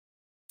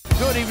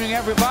Good evening,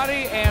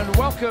 everybody, and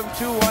welcome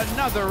to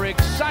another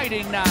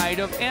exciting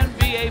night of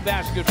NBA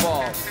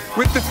basketball.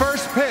 With the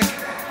first pick,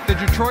 the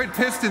Detroit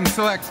Pistons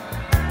select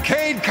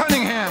Cade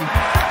Cunningham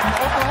from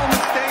Oklahoma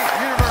State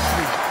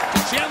University.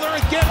 Chandler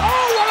again.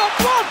 Oh, what a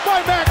block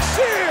by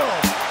Maxfield!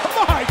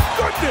 My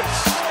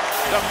goodness!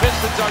 The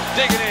Pistons are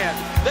digging in.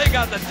 They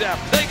got the depth.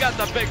 They got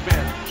the big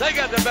men. They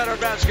got the better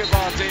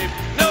basketball team.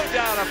 No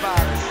doubt about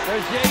it.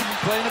 There's Jaden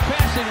playing the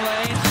passing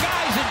lane.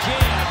 Skies a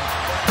jam.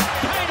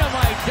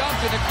 Dynamite dunk,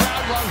 and the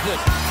crowd loves it.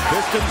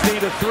 Pistons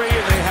need a three,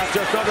 and they have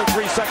just under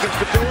 3 seconds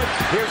to do it.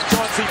 Here's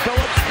Chauncey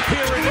Billups.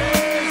 Here it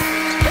is.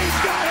 He's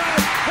got it.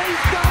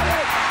 He's got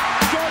it.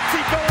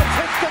 Chauncey Billups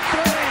hits the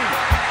three.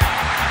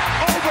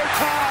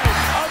 Overtime.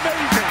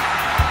 Amazing.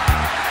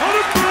 Out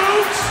of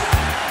bounds.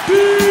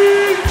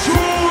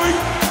 Detroit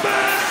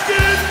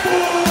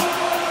basketball.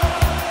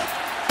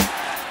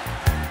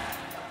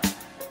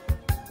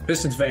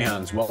 Pistons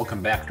fans,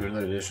 welcome back to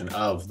another edition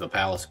of the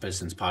Palace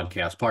Pistons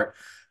podcast, part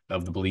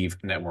of the Believe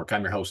Network.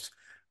 I'm your host,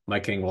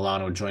 Mike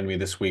King-Milano. Joining me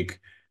this week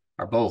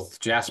are both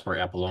Jasper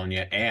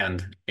Apollonia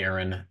and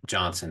Aaron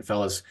Johnson.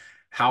 Fellas,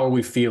 how are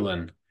we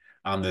feeling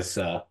on this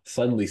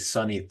suddenly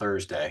sunny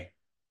Thursday?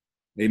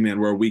 Hey,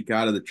 man, we're a week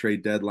out of the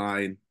trade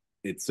deadline.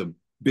 It's a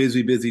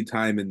busy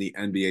time in the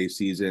NBA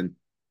season.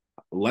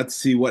 Let's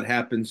see what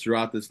happens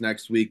throughout this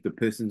next week. The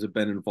Pistons have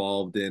been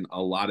involved in a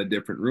lot of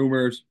different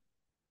rumors,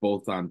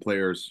 both on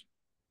players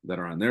that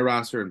are on their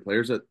roster and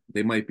players that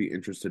they might be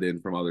interested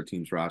in from other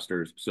teams'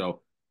 rosters.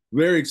 So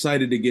very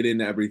excited to get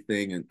into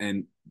everything.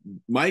 And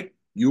Mike,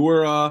 you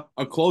were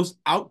a close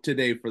out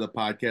today for the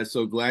podcast.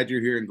 So glad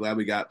you're here and glad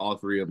we got all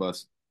three of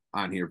us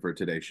on here for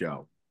today's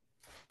show.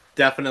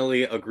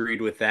 Definitely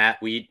agreed with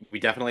that. We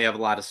definitely have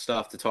a lot of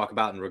stuff to talk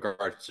about in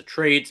regards to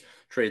trades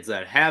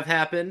that have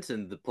happened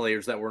and the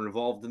players that were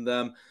involved in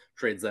them,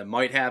 trades that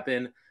might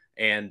happen,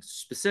 and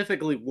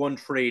specifically one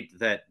trade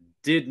that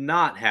did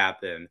not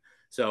happen.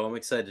 So I'm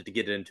excited to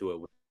get into it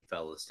with the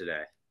fellas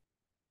today.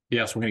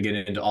 Yes, we're going to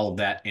get into all of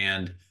that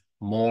and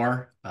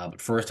more.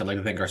 But first, I'd like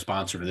to thank our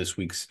sponsor for this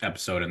week's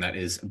episode, and that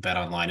is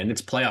BetOnline. And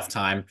it's playoff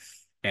time,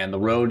 and the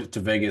road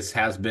to Vegas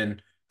has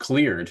been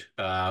cleared.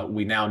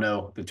 We now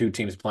know the two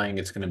teams playing.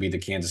 It's going to be the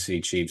Kansas City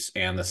Chiefs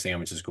and the San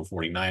Francisco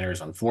 49ers.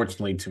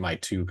 Unfortunately, to my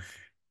two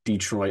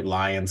Detroit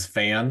Lions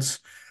fans,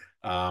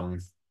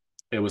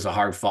 it was a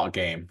hard-fought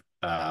game.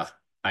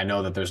 I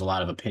know that there's a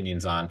lot of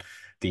opinions on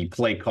the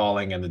play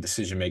calling and the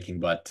decision making,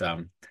 but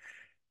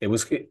it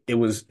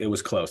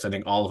was close. I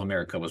think all of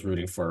America was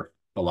rooting for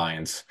the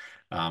Lions.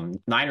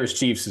 Niners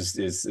Chiefs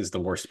is the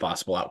worst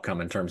possible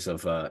outcome in terms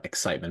of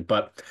excitement,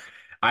 but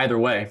either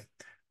way,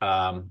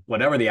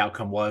 whatever the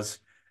outcome was,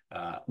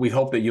 we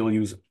hope that you'll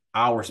use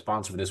our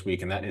sponsor for this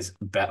week, and that is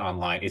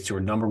BetOnline. It's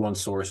your number one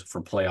source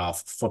for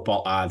playoff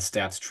football odds,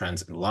 stats,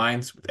 trends, and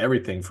lines, with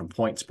everything from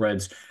point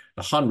spreads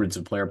to hundreds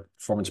of player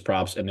performance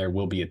props, and there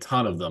will be a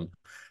ton of them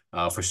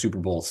for Super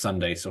Bowl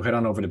Sunday. So head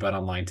on over to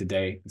BetOnline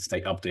today and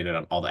stay updated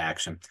on all the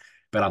action.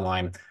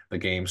 BetOnline, the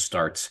game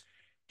starts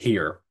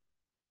here.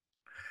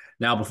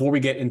 Now, before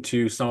we get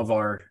into some of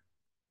our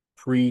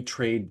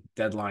pre-trade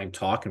deadline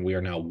talk, and we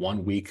are now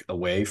 1 week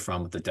away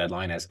from the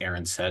deadline, as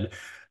Aaron said,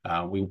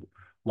 we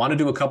want to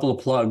do a couple of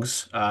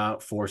plugs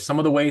for some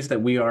of the ways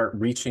that we are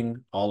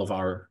reaching all of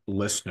our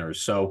listeners.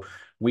 So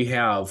we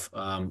have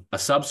a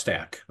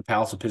Substack, a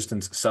Palace of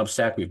Pistons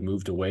Substack. We've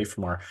moved away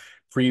from our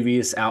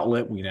previous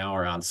outlet. We now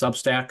are on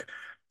Substack.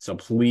 So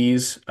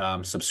please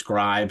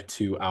subscribe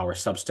to our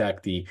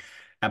Substack. The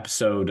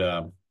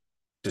episode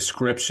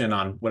description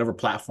on whatever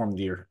platform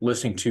you're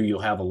listening to, you'll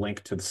have a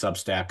link to the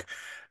Substack.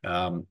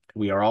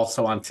 We are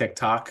also on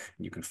TikTok.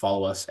 You can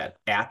follow us at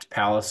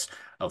Palace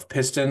of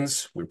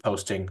Pistons. We're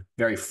posting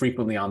very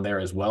frequently on there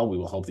as well. We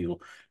will hope that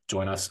you'll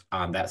join us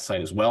on that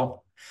site as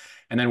well.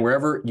 And then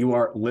wherever you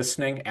are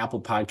listening,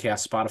 Apple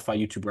Podcasts, Spotify,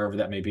 YouTube, wherever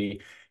that may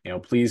be,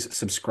 please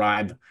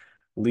subscribe.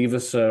 Leave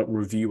us a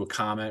review, a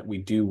comment. We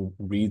do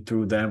read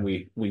through them.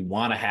 We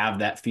want to have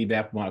that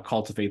feedback. We want to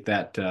cultivate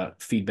that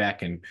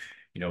feedback and,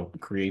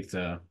 create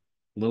a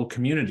little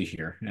community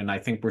here. And I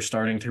think we're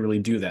starting to really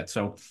do that.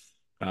 So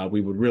we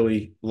would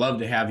really love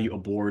to have you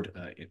aboard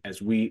as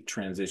we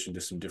transition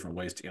to some different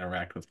ways to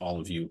interact with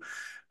all of you,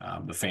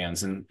 the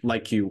fans. And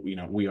like you,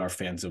 we are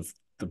fans of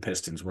the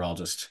Pistons. We're all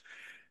just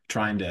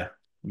trying to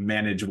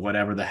manage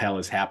whatever the hell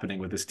is happening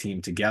with this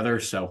team together.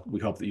 So we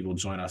hope that you will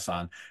join us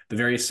on the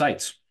various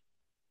sites.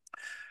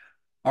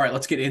 All right,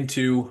 let's get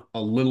into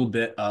a little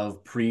bit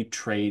of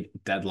pre-trade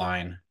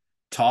deadline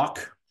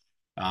talk.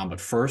 But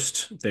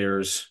first,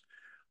 there's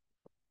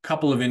a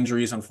couple of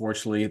injuries,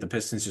 unfortunately. The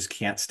Pistons just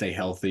can't stay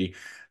healthy.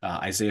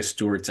 Isaiah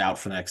Stewart's out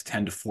for the next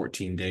 10 to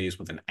 14 days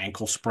with an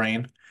ankle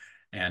sprain.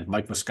 And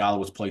Mike Muscala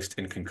was placed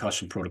in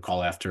concussion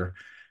protocol after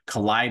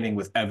colliding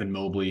with Evan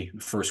Mobley in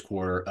the first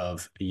quarter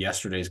of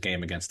yesterday's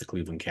game against the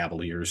Cleveland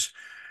Cavaliers.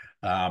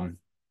 I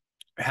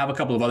have a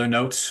couple of other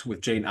notes with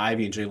Jaden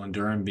Ivey and Jalen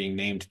Duren being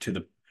named to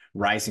the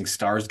Rising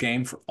Stars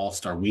game for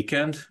All-Star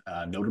Weekend.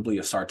 Notably,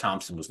 Asar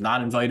Thompson was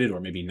not invited, or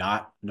maybe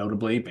not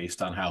notably,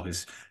 based on how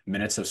his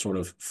minutes have sort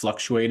of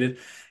fluctuated.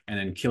 And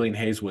then Killian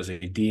Hayes was a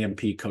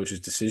DMP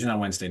coach's decision on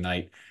Wednesday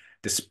night,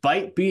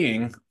 despite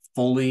being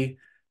fully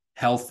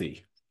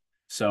healthy.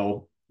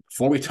 So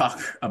before we talk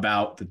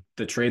about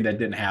the trade that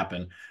didn't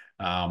happen,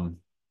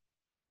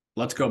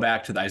 let's go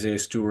back to the Isaiah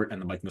Stewart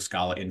and the Mike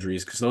Muscala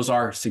injuries, because those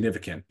are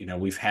significant.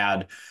 We've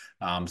had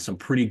some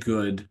pretty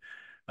good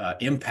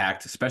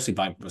impact, especially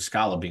by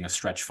Muscala being a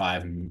stretch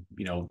five and,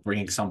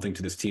 bringing something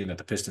to this team that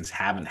the Pistons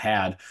haven't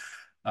had.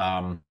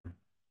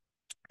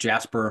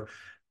 Jasper,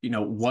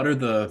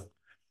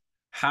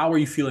 how are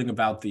you feeling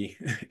about the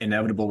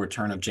inevitable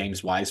return of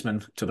James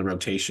Wiseman to the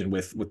rotation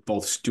with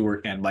both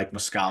Stewart and Mike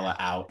Muscala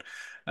out?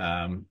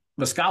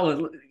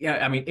 Muscala,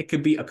 it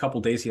could be a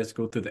couple days. He has to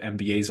go through the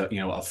NBA's,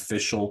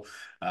 official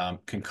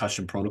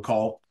concussion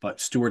protocol, but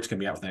Stewart's going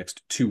to be out for the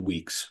next 2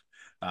 weeks.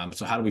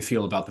 So how do we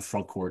feel about the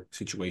front court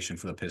situation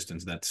for the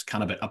Pistons? That's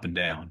kind of been up and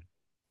down.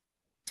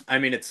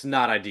 It's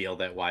not ideal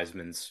that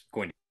Wiseman's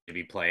going to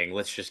be playing.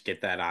 Let's just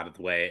get that out of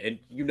the way.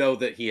 And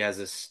that he has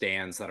his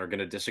stands that are going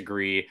to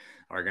disagree,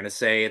 are going to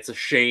say it's a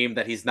shame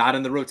that he's not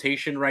in the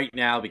rotation right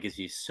now because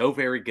he's so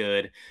very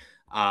good.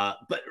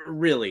 But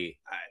really,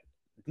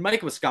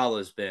 Mike Muscala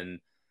has been,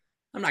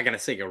 I'm not going to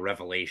say a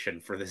revelation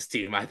for this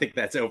team. I think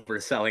that's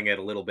overselling it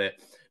a little bit.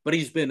 But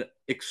he's been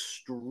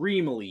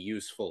extremely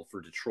useful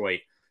for Detroit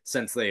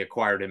since they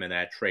acquired him in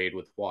that trade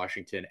with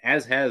Washington,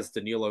 as has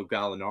Danilo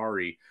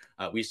Gallinari.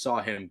 We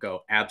saw him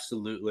go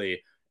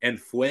absolutely en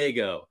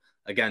fuego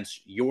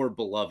against your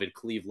beloved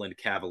Cleveland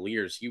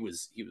Cavaliers. He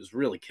was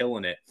really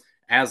killing it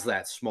as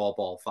that small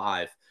ball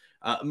five.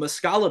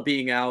 Muscala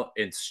being out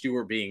and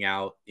Stewart being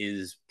out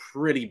is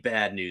pretty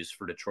bad news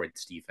for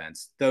Detroit's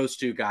defense. Those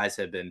two guys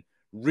have been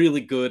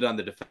really good on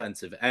the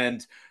defensive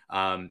end.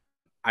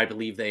 I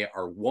believe they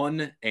are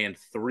 1 and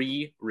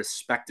 3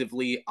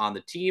 respectively on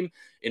the team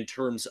in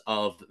terms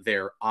of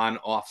their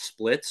on-off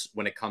splits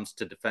when it comes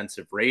to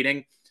defensive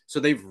rating. So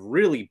they've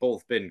really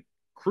both been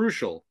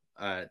crucial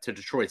to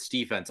Detroit's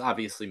defense.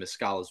 Obviously,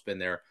 Muscala's been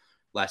there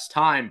less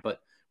time,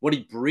 but what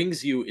he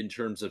brings you in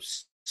terms of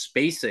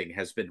spacing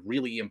has been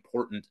really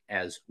important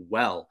as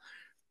well.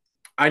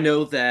 I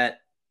know that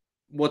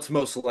what's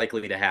most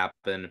likely to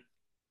happen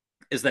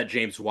is that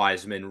James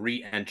Wiseman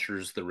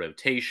re-enters the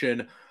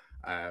rotation.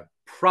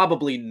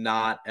 Probably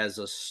not as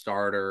a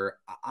starter.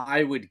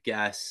 I would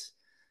guess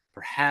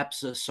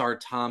perhaps Asar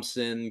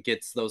Thompson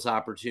gets those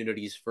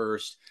opportunities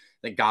first.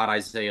 Thank God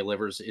Isaiah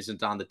Livers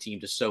isn't on the team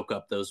to soak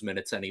up those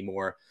minutes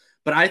anymore.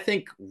 But I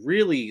think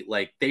really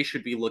they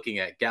should be looking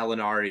at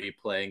Gallinari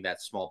playing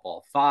that small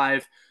ball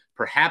five,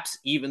 perhaps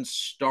even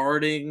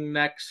starting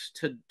next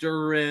to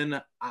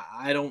Duren.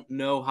 I don't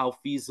know how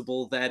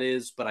feasible that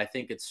is, but I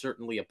think it's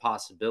certainly a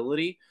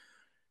possibility.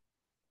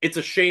 It's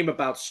a shame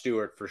about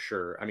Stewart for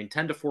sure.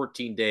 10 to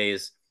 14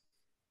 days.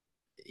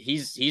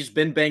 He's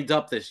been banged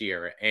up this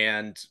year.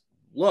 And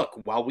look,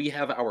 while we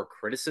have our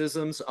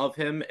criticisms of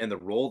him and the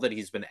role that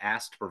he's been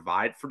asked to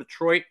provide for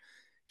Detroit,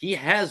 he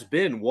has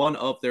been one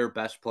of their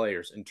best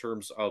players in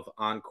terms of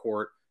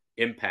on-court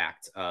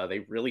impact.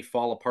 They really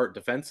fall apart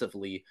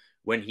defensively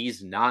when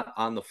he's not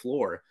on the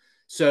floor.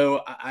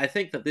 So I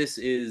think that this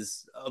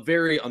is a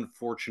very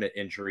unfortunate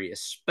injury,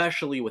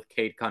 especially with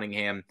Cade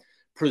Cunningham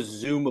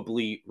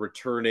presumably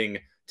returning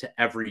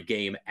to every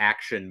game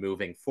action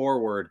moving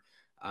forward.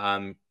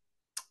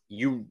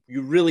 You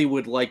really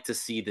would like to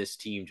see this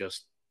team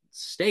just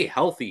stay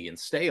healthy and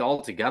stay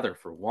all together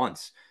for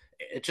once.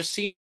 It just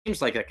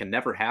seems like that can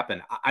never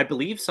happen. I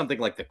believe something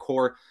like the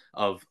core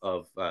of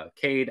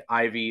Cade,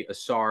 Ivey,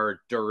 Asar,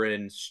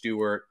 Duren,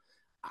 Stewart,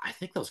 I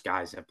think those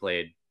guys have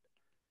played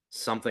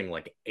something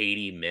like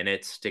 80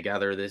 minutes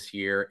together this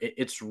year.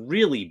 It's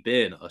really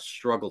been a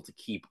struggle to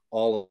keep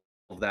all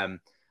of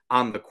them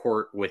on the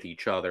court with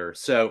each other.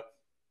 So,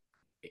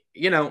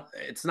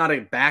 it's not a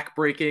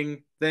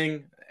back-breaking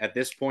thing. At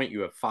this point,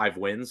 you have 5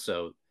 wins,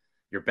 so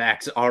your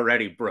back's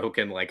already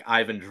broken like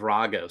Ivan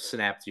Drago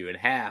snapped you in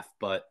half,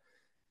 but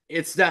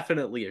it's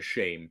definitely a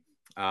shame,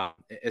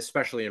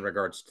 especially in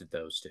regards to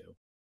those two.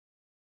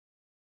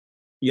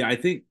 Yeah, I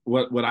think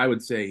what I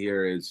would say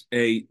here is,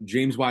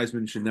 James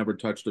Wiseman should never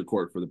touch the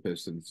court for the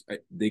Pistons.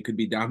 They could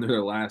be down to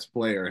their last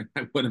player, and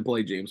I wouldn't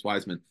play James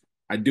Wiseman.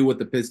 I'd do what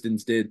the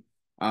Pistons did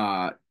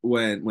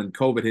when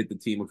COVID hit the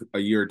team a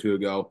year or two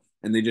ago,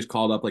 and they just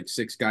called up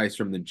 6 guys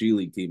from the G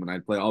League team, and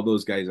I'd play all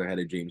those guys ahead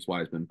of James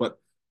Wiseman. But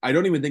I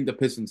don't even think the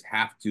Pistons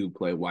have to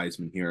play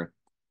Wiseman here.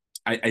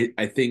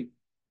 I think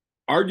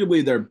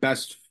arguably their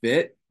best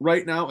fit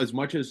right now, as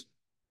much as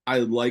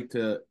I'd like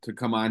to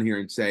come on here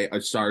and say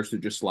Asar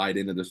should just slide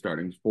into the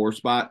starting 4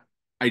 spot,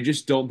 I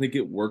just don't think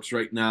it works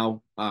right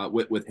now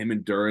with him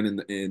and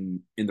Duren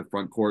in the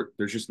front court.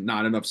 There's just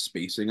not enough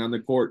spacing on the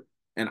court,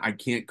 and I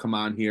can't come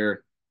on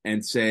here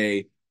and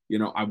say,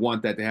 I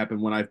want that to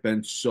happen when I've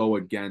been so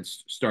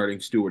against starting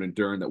Stewart and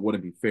Duren. That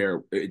wouldn't be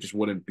fair. It just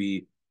wouldn't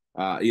be,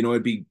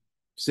 it'd be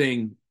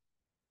saying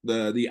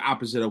the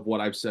opposite of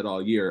what I've said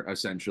all year,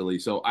 essentially.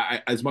 So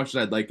as much as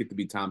I'd like it to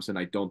be Thompson,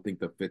 I don't think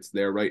the fit's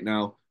there right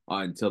now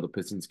until the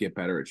Pistons get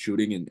better at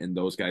shooting and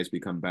those guys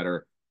become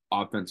better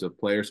offensive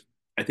players.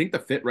 I think the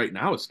fit right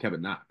now is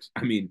Kevin Knox.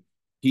 I mean,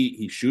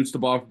 he shoots the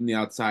ball from the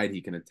outside.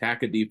 He can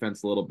attack a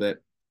defense a little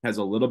bit, has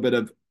a little bit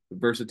of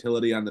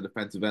versatility on the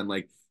defensive end.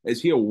 Like,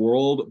 is he a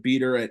world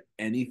beater at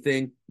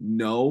anything?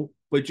 No.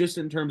 But just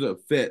in terms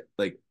of fit,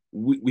 like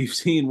we've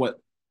seen what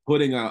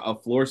putting a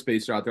floor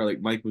spacer out there like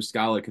Mike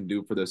Muscala can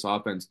do for this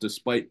offense,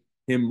 despite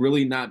him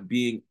really not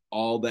being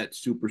all that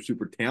super,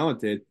 super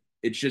talented.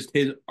 It's just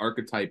his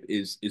archetype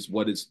is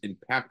what is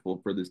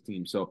impactful for this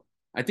team. So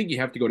I think you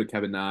have to go to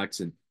Kevin Knox,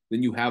 and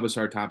then you have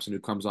Asar Thompson who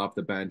comes off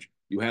the bench.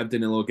 You have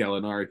Danilo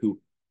Gallinari, who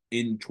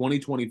in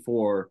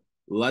 2024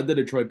 led the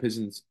Detroit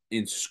Pistons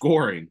in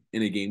scoring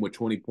in a game with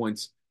 20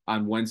 points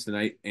on Wednesday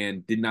night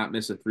and did not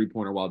miss a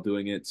three-pointer while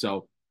doing it.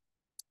 So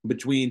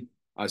between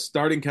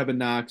starting Kevin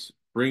Knox,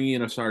 bringing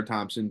in Asar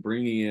Thompson,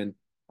 bringing in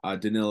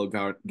Danilo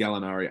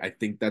Gallinari, I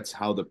think that's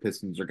how the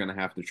Pistons are going to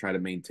have to try to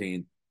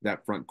maintain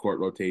that front court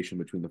rotation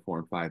between the 4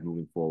 and 5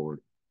 moving forward.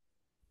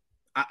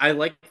 I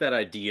like that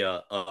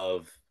idea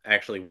of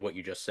actually what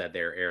you just said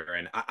there,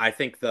 Aaron. I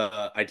think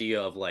the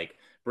idea of like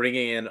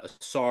bringing in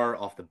Asar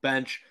off the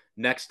bench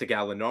next to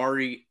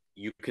Gallinari,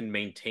 you can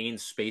maintain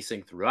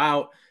spacing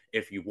throughout.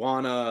 If you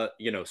want to,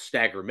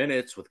 stagger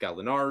minutes with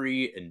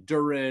Gallinari and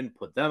Duren,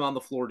 put them on the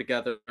floor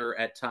together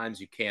at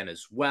times, you can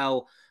as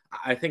well.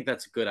 I think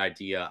that's a good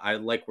idea. I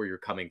like where you're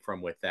coming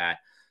from with that.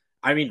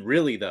 I mean,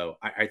 really, though,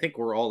 I think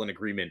we're all in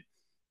agreement.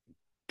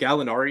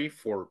 Gallinari,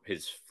 for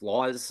his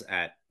flaws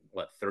at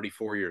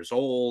 34 years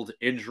old,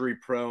 injury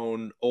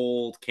prone,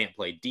 old, can't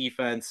play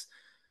defense.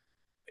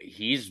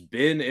 He's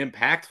been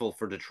impactful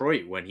for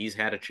Detroit when he's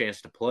had a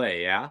chance to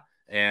play. Yeah.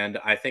 And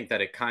I think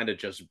that it kind of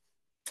just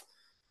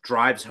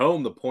drives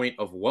home the point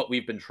of what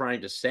we've been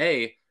trying to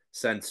say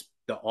since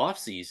the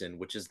offseason,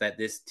 which is that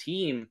this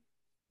team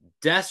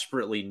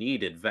desperately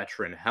needed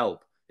veteran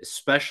help,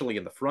 especially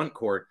in the front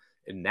court.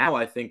 And now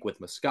I think with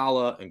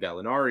Muscala and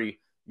Gallinari,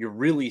 you're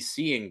really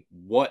seeing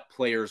what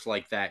players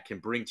like that can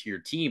bring to your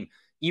team,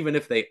 even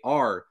if they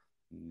are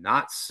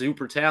not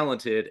super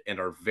talented and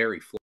are very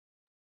flawed.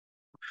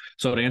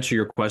 So to answer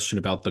your question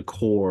about the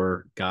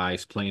core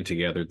guys playing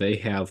together, they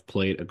have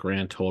played a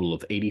grand total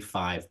of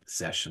 85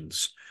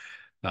 sessions.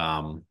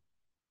 The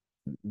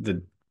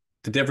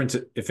difference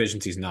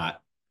efficiency is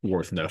not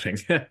worth noting.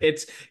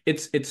 It's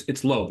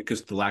low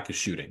because of the lack of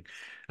shooting.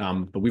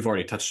 But we've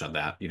already touched on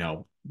that,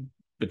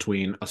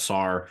 between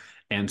Asar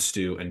and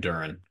Stu and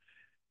Duren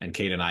and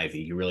Jaden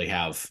Ivey, you really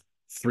have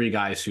three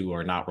guys who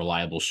are not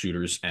reliable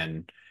shooters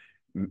and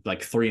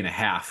like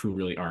 3.5 who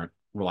really aren't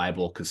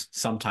reliable because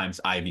sometimes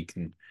Ivey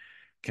can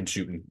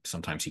shoot and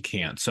sometimes he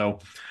can't. So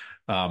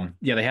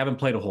they haven't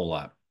played a whole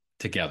lot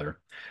together.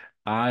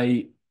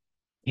 I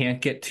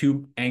can't get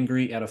too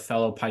angry at a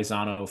fellow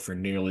Paisano for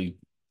nearly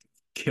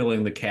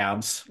killing the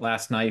Cavs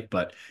last night,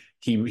 but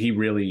he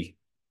really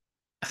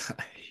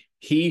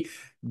he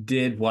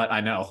did what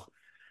I know.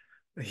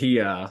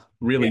 He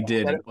really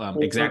did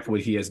exactly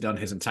what he has done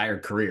his entire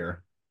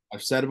career.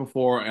 I've said it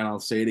before, and I'll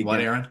say it again.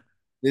 What, Aaron?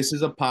 This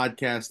is a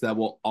podcast that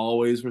will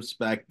always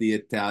respect the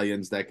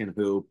Italians that can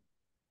hoop.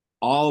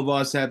 All of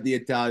us have the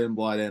Italian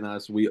blood in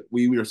us. We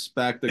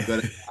respect the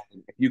good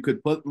Italian. If you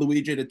could put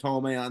Luigi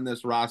Tome on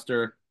this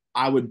roster,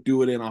 I would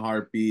do it in a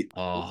heartbeat.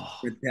 Oh.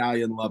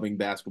 Italian-loving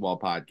basketball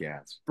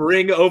podcast.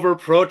 Bring over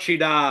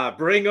Procida.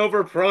 Bring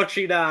over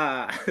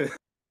Procida.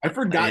 I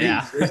forgot he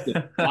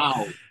existed.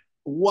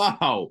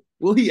 Wow.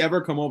 Will he ever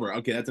come over?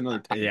 Okay, that's another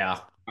topic. Yeah.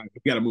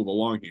 We got to move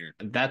along here.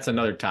 That's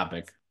another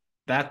topic.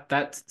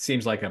 That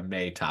seems like a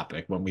May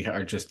topic when we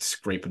are just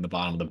scraping the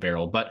bottom of the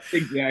barrel. But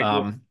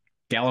exactly.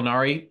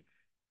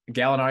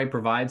 Gallinari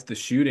provides the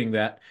shooting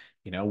that,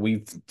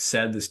 we've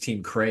said this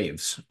team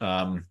craves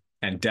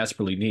and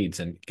desperately needs.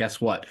 And guess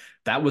what?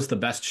 That was the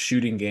best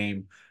shooting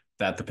game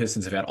that the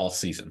Pistons have had all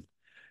season.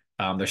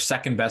 Their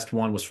second best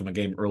one was from a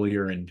game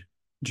earlier in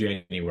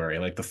January,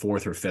 like the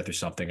 4th or 5th or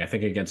something, I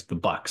think against the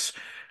Bucks.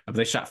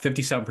 They shot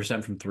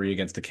 57% from three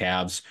against the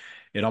Cavs.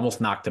 It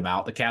almost knocked them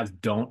out. The Cavs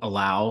don't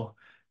allow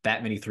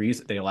that many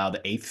threes. They allow the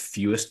 8th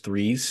fewest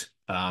threes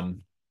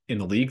in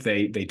the league.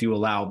 They do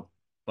allow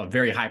a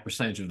very high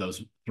percentage of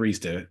those threes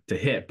to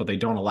hit, but they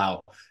don't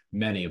allow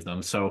many of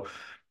them. So,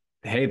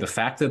 hey, the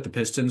fact that the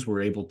Pistons were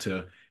able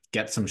to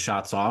get some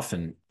shots off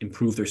and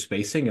improve their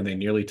spacing, and they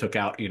nearly took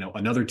out,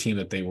 another team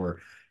that they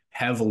were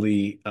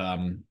heavily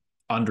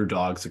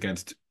underdogs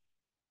against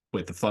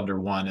with the Thunder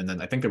won, and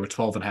then I think they were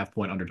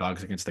 12.5-point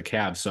underdogs against the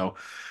Cavs. So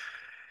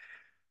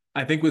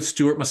I think with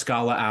Stewart,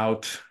 Muscala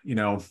out,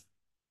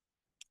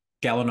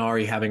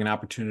 Gallinari having an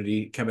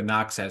opportunity, Kevin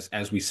Knox,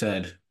 as we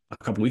said a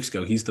couple weeks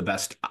ago, he's the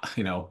best.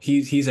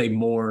 He's a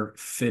more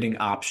fitting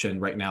option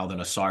right now than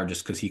Asar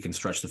just because he can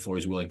stretch the floor.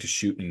 He's willing to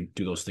shoot and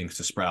do those things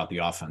to spread out the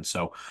offense.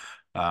 So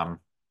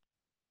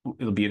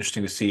it'll be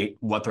interesting to see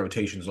what the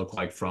rotations look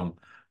like from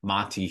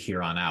Monty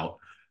here on out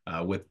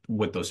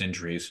with those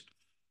injuries.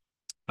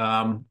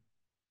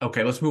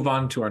 Okay, let's move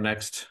on to our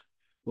next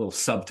little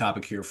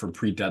subtopic here for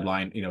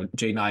pre-deadline.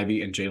 Jaden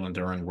Ivey and Jalen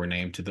Duren were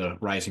named to the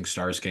Rising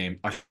Stars game.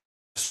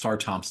 Star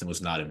Thompson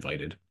was not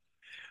invited.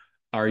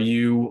 Are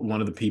you one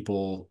of the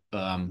people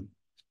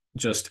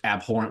just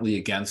abhorrently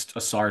against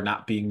Asar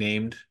not being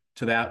named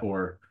to that,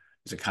 or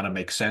does it kind of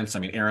make sense? I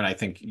mean, Aaron, I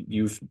think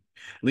you've,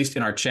 at least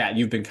in our chat,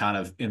 you've been kind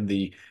of in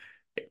the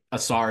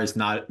Asar is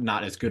not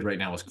as good right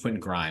now as Quentin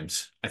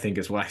Grimes, I think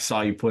is what I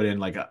saw you put in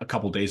like a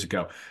couple days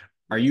ago.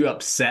 Are you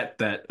upset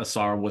that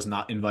Asar was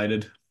not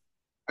invited?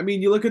 I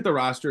mean, you look at the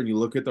roster and you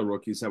look at the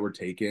rookies that were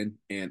taken,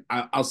 and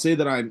I'll say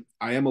that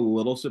I am a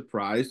little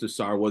surprised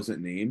Asar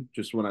wasn't named,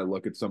 just when I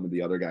look at some of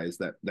the other guys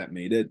that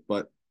made it.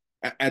 But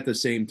at the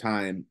same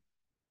time,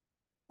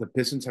 the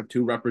Pistons have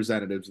two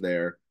representatives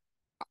there.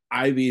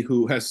 Ivy,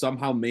 who has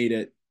somehow made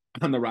it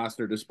on the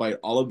roster despite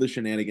all of the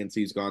shenanigans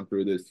he's gone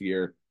through this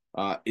year,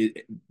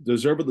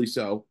 deservedly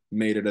so,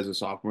 made it as a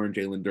sophomore, and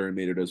Jalen Duren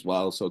made it as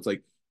well. So it's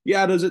like,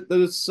 yeah, does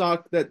it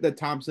suck that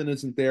Thompson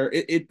isn't there?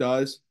 It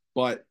does,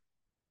 but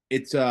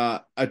it's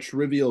a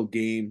trivial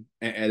game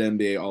at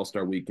NBA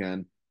All-Star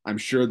Weekend. I'm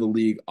sure the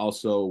league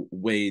also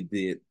weighed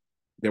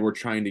they were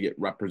trying to get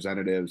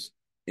representatives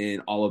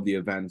in all of the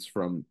events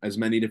from as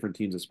many different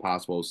teams as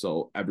possible.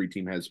 So every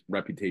team has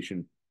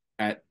reputation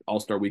at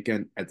All-Star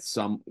Weekend at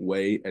some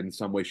way,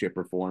 shape,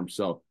 or form.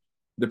 So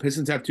the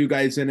Pistons have two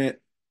guys in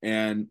it,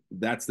 and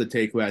that's the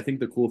takeaway. I think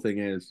the cool thing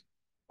is,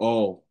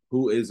 oh,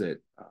 who is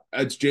it?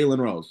 It's Jalen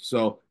Rose.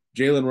 So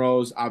Jalen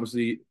Rose,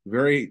 obviously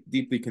very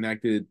deeply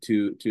connected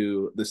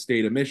to the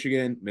state of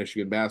Michigan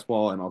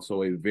basketball, and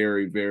also a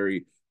very,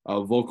 very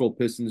vocal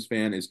Pistons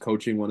fan, is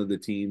coaching one of the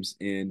teams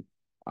in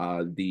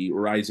the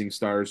Rising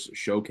Stars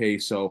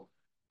showcase. So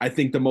I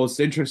think the most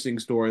interesting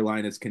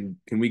storyline is can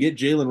we get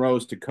Jalen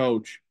Rose to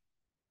coach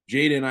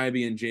Jaden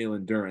Ivey and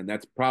Jalen Duren?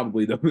 That's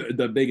probably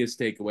the biggest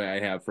takeaway I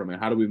have from it.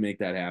 How do we make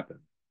that happen?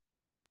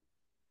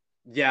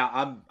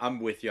 Yeah, I'm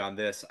with you on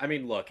this. I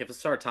mean, look, if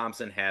Asar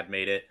Thompson had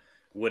made it,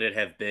 would it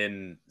have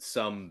been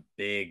some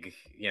big,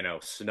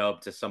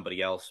 snub to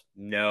somebody else?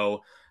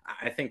 No.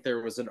 I think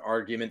there was an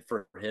argument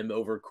for him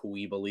over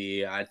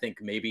Koulibaly. I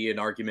think maybe an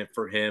argument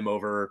for him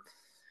over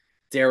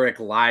Derek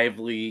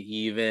Lively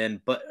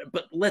even. But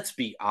let's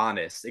be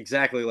honest,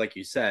 exactly like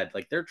you said,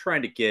 like they're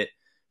trying to get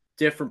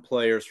different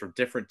players from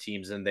different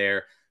teams in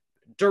there.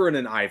 Duren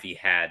and Ivy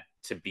had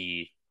to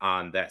be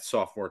on that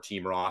sophomore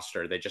team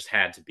roster. They just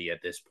had to be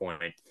at this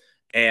point.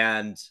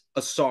 And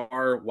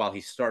Asar, while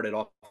he started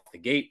off the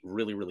gate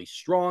really, really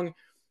strong,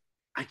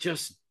 I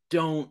just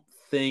don't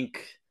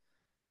think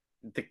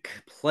the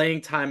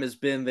playing time has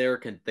been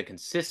there. The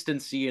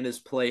consistency in his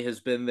play has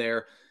been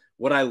there.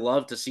 Would I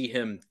love to see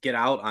him get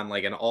out on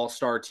like an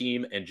all-star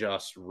team and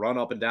just run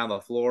up and down the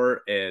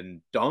floor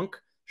and dunk?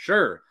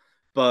 Sure.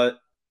 But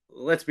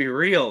let's be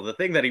real. The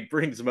thing that he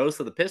brings most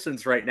of the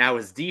Pistons right now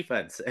is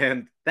defense.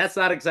 And that's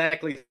not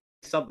exactly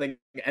something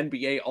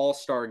NBA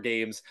all-star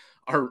games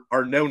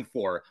are known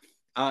for.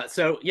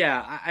 So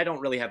yeah, I don't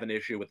really have an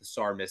issue with the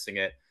Asar missing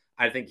it.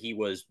 I think he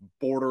was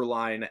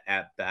borderline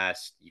at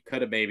best. You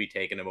could have maybe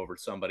taken him over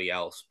somebody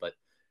else, but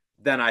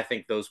then I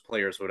think those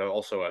players would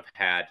also have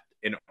had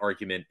an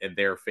argument in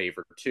their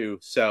favor too.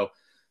 So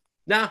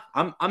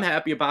I'm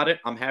happy about it.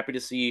 I'm happy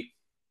to see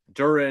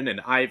Duren and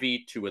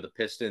Ivy, two of the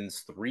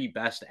Pistons' three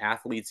best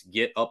athletes,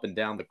 get up and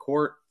down the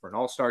court for an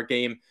all-star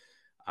game.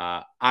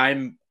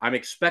 I'm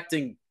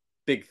expecting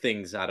big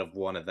things out of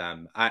one of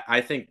them.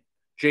 I think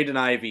Jaden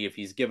Ivey, if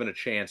he's given a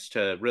chance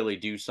to really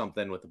do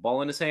something with the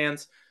ball in his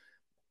hands,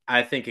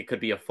 I think it could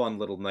be a fun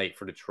little night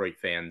for Detroit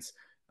fans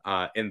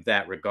in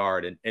that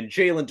regard. And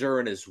Jalen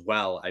Duren as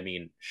well. I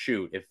mean,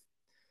 shoot, if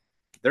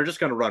they're just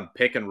going to run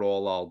pick and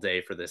roll all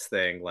day for this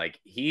thing, like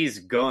he's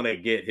going to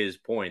get his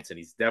points and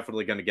he's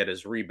definitely going to get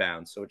his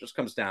rebounds. So it just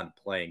comes down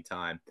to playing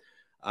time.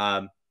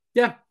 Yeah,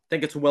 I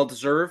think it's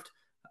well-deserved.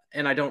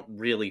 And I don't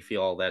really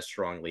feel all that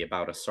strongly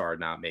about Asar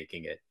not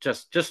making it.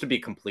 Just to be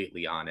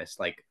completely honest,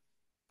 like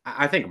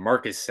I think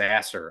Marcus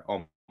Sasser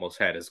almost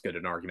had as good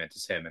an argument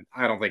as him, and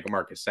I don't think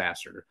Marcus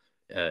Sasser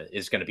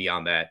is going to be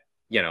on that,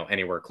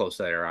 anywhere close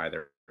to there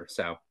either.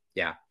 So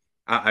yeah,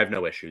 I have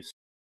no issues.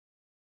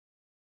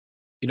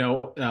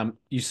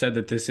 You said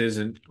that this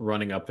isn't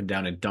running up and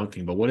down and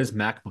dunking, but what is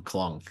Mac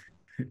McClung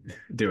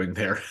doing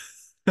there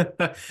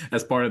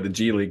as part of the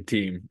G League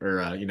team,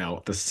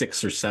 or the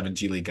 6 or 7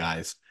 G League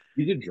guys?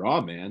 He's a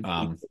draw, man.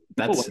 I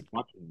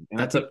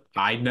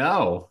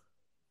know.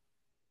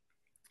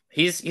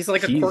 He's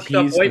like a quirked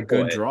up white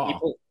boy. Draw.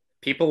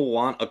 People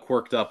want a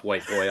quirked up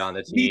white boy on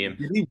the team.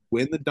 Did he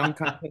win the dunk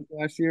contest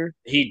last year?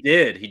 He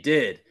did.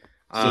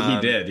 So he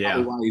did, yeah.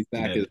 Why he's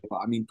back as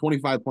well. I mean,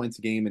 25 points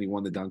a game, and he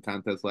won the dunk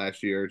contest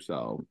last year.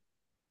 So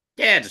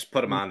yeah, just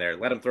put him on there.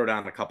 Let him throw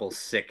down a couple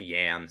sick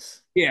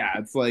yams. Yeah,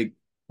 it's like,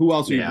 who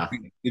else? The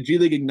G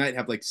League Ignite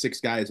have like 6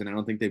 guys, and I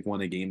don't think they've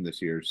won a game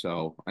this year.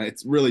 So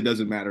it really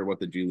doesn't matter what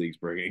the G League's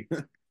bringing.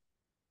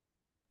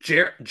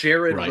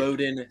 Jared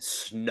Roden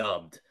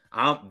snubbed.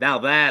 Now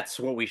that's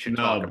what we should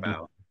talk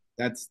about.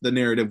 That's the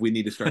narrative we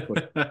need to start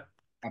putting.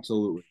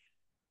 Absolutely.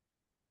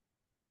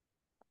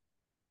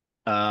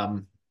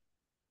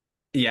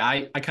 Yeah,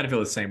 I kind of feel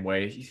the same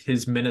way.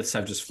 His minutes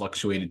have just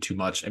fluctuated too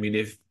much. I mean,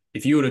 if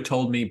you would have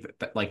told me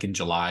that like in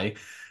July,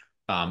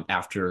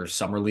 after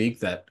summer league,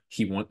 that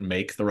he wouldn't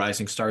make the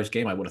Rising Stars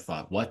game, I would have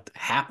thought, what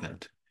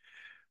happened?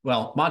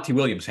 Well, Monty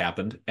Williams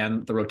happened,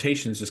 and the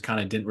rotations just kind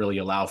of didn't really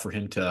allow for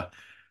him to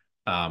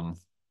um,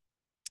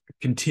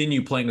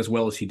 continue playing as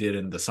well as he did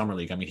in the summer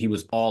league. I mean, he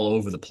was all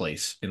over the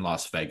place in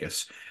Las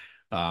Vegas.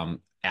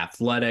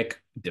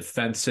 Athletic,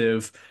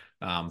 defensive,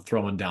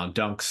 throwing down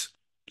dunks.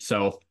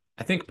 So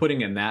I think putting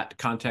in that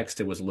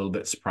context, it was a little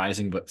bit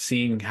surprising, but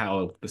seeing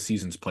how the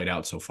season's played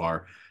out so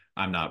far,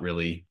 I'm not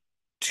really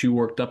too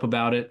worked up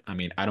about it. I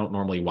mean, I don't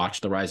normally watch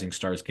the Rising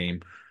Stars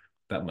game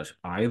that much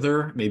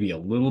either, maybe a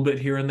little bit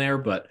here and there,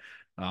 but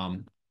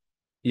um,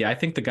 yeah, I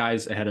think the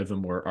guys ahead of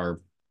him are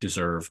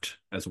deserved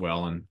as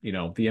well. And the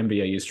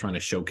NBA is trying to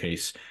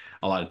showcase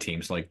a lot of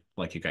teams, like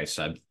you guys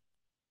said.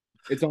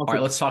 It's All also,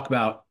 right, let's talk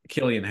about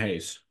Killian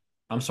Hayes.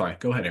 I'm sorry,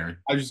 go ahead, Aaron.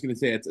 I was just gonna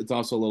say it's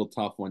also a little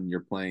tough when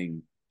you're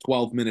playing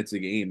 12 minutes a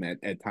game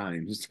at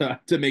times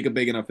to make a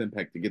big enough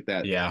impact to get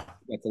Yeah,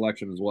 that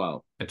selection as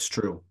well. it's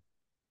true.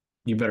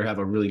 You better have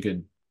a really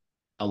good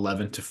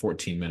 11 to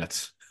 14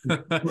 minutes. Right.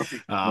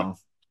 um,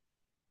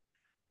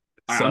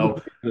 I'm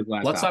so his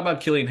last let's talk out.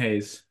 about Killian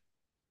Hayes.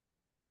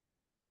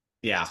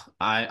 Yeah,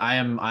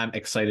 I'm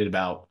excited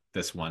about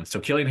this one. So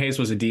Killian Hayes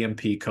was a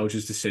DMP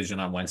coach's decision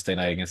on Wednesday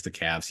night against the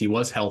Cavs. He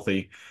was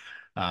healthy.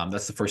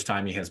 That's the first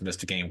time he has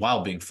missed a game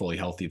while being fully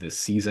healthy this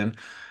season.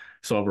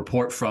 So a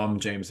report from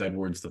James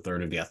Edwards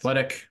III of The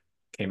Athletic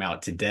came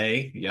out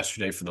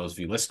yesterday for those of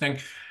you listening,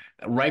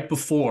 right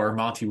before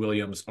Monty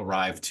Williams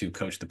arrived to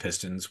coach the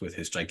Pistons with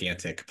his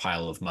gigantic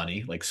pile of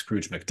money, like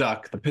Scrooge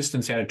McDuck. The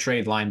Pistons had a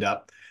trade lined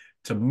up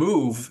to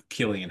move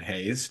Killian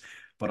Hayes,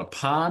 but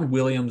upon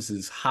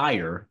Williams's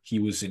hire, he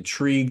was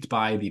intrigued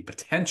by the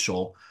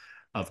potential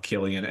of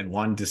Killian and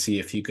wanted to see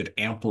if he could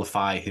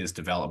amplify his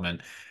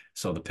development.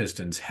 So the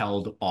Pistons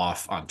held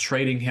off on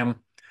trading him.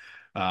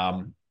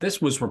 This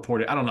was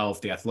reported. I don't know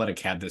if the Athletic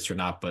had this or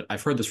not, but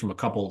I've heard this from a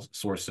couple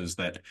sources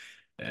that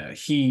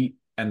he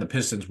and the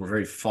Pistons were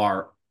very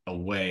far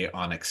away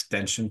on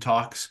extension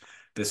talks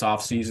this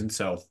offseason.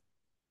 So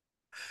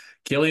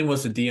Killian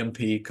was the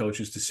DMP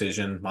coach's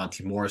decision.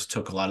 Monty Morris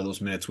took a lot of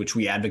those minutes, which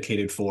we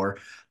advocated for,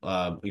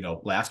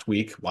 last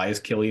week. Why is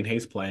Killian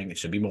Hayes playing? It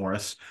should be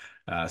Morris.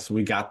 So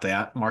we got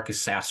that.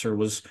 Marcus Sasser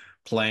was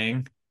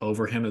playing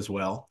over him as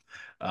well.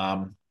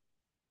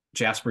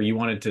 Jasper, you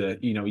wanted to,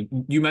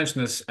 you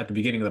mentioned this at the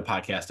beginning of the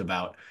podcast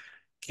about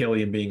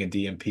Killian being a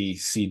DMP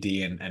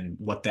CD and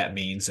what that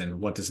means and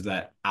what does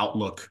that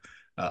outlook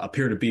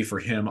appear to be for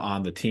him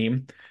on the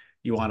team.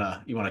 You want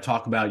to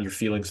talk about your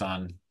feelings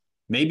on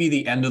maybe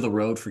the end of the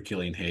road for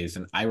Killian Hayes.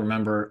 And I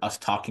remember us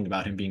talking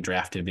about him being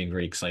drafted, being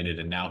very excited,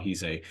 and now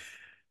he's a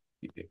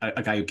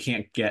guy who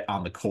can't get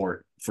on the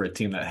court for a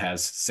team that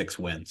has 6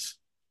 wins.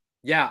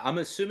 Yeah, I'm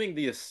assuming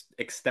the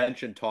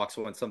extension talks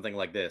went something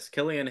like this.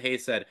 Killian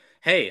Hayes said,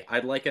 "Hey,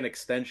 I'd like an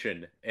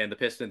extension," and the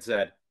Pistons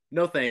said,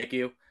 "No, thank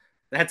you."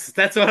 That's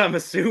what I'm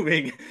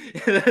assuming.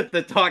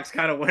 The talks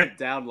kind of went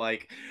down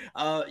like.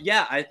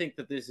 Yeah, I think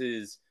that this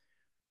is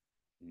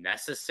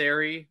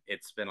necessary.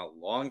 It's been a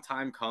long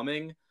time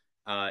coming.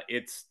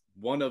 It's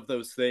one of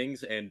those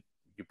things, and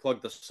you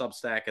plug the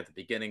Substack at the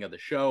beginning of the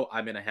show.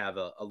 I'm going to have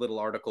a little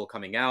article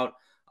coming out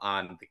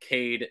on the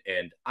Cade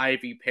and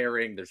Ivey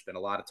pairing. There's been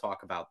a lot of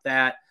talk about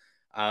that.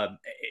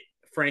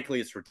 Frankly,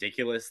 it's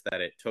ridiculous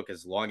that it took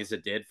as long as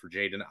it did for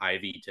Jaden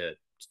Ivey to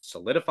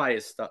solidify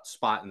his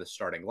spot in the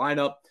starting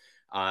lineup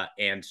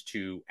and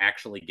to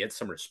actually get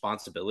some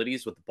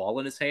responsibilities with the ball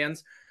in his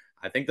hands.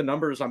 I think the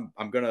numbers I'm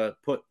going to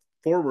put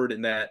forward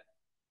in that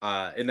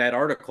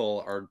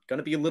article are going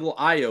to be a little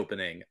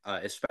eye-opening,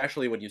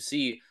 especially when you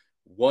see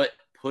what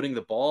putting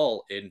the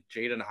ball in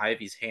Jaden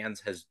Ivey's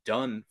hands has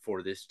done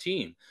for this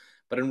team.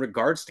 But in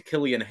regards to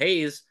Killian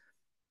Hayes,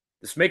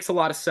 this makes a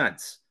lot of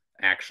sense,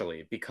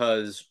 actually,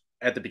 because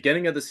at the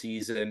beginning of the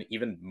season,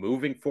 even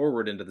moving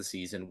forward into the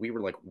season, we were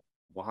like,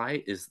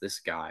 why is this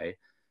guy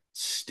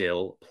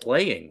still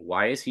playing?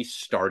 Why is he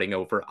starting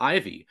over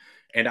Ivey?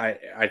 And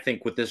I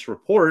think with this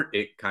report,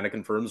 it kind of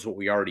confirms what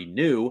we already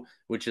knew,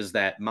 which is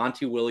that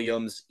Monty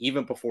Williams,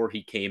 even before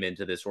he came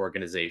into this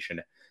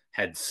organization,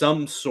 had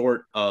some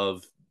sort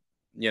of,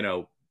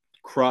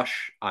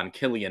 crush on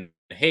Killian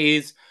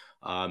Hayes.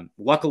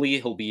 Luckily,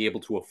 he'll be able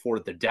to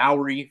afford the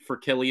dowry for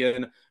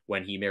Killian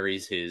when he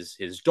marries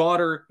his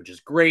daughter, which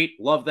is great.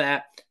 Love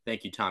that.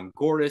 Thank you, Tom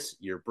Gordis.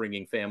 You're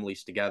bringing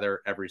families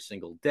together every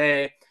single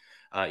day.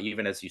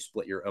 Even as you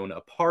split your own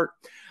apart.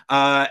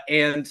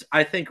 And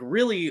I think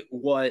really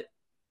what,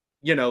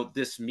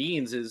 this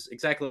means is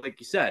exactly like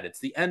you said, it's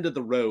the end of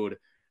the road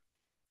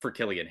for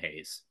Killian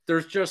Hayes.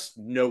 There's just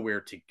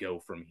nowhere to go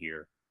from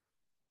here.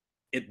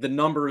 The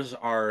numbers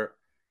are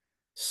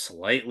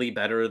slightly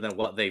better than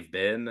what they've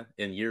been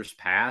in years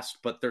past,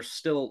 but they're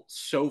still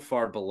so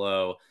far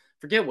below.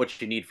 Forget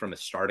what you need from a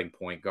starting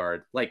point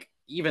guard, like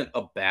even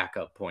a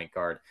backup point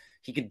guard.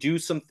 He could do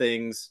some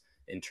things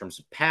in terms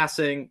of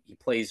passing. He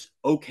plays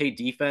okay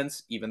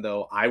defense, even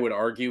though I would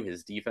argue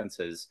his defense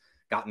has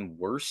gotten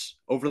worse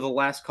over the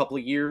last couple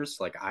of years.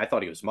 Like, I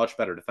thought he was much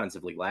better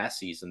defensively last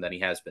season than he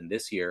has been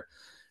this year.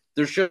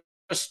 There's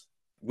just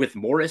with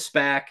Morris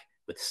back,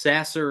 with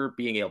Sasser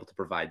being able to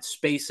provide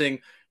spacing,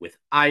 with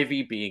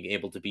Ivey being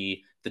able to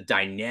be the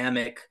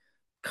dynamic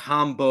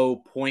combo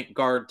point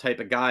guard type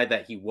of guy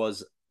that he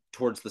was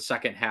towards the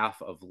second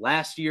half of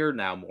last year,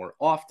 now more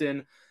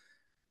often.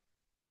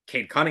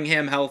 Cade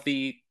Cunningham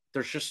healthy.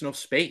 There's just no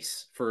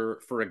space for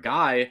a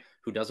guy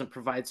who doesn't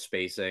provide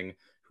spacing,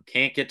 who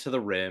can't get to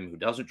the rim, who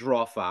doesn't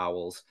draw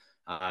fouls,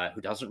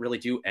 who doesn't really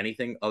do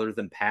anything other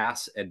than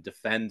pass and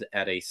defend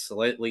at a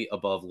slightly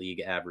above league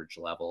average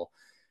level.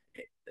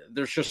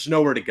 There's just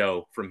nowhere to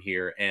go from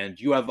here. And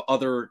you have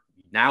other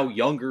now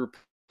younger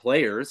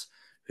players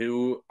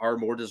who are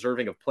more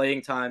deserving of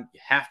playing time. You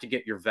have to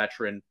get your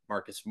veteran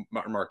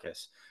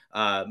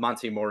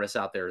Monte Morris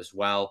out there as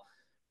well.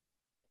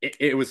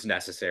 It was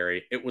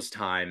necessary. It was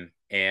time.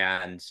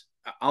 And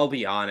I'll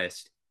be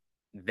honest,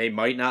 they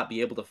might not be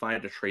able to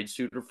find a trade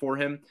suitor for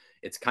him.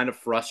 It's kind of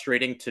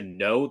frustrating to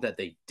know that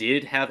they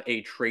did have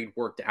a trade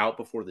worked out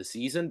before the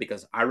season,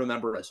 because I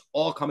remember us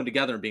all coming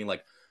together and being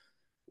like,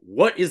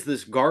 what is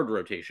this guard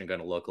rotation going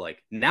to look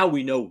like? Now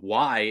we know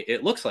why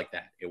it looks like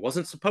that. It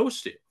wasn't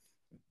supposed to.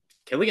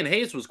 Killian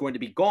Hayes was going to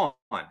be gone.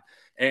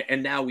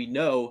 And now we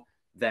know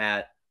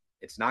that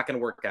it's not going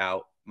to work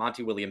out.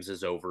 Monty Williams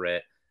is over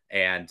it.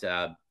 And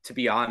to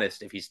be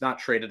honest, if he's not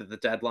traded at the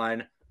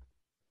deadline,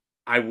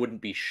 I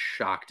wouldn't be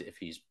shocked if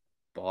he's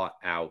bought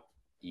out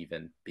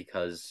even,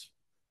 because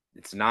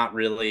it's not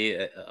really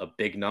a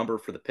big number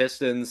for the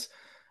Pistons.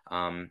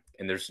 And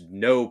there's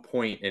no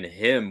point in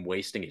him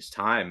wasting his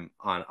time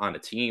on a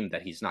team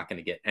that he's not going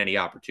to get any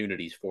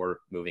opportunities for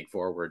moving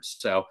forward.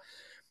 So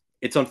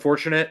it's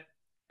unfortunate.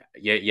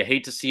 You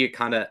hate to see it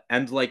kind of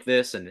end like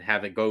this and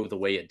have it go the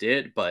way it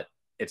did, but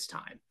it's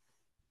time.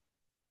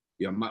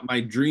 Yeah, my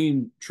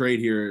dream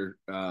trade here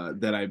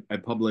that I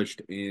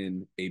published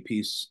in a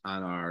piece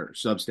on our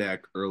Substack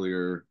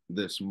earlier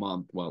this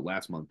month, well,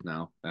 last month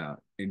now,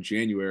 in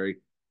January,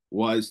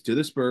 was to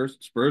the Spurs.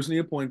 Spurs need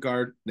a point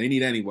guard. They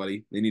need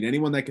anybody. They need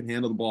anyone that can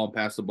handle the ball and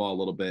pass the ball a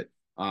little bit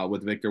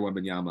with Victor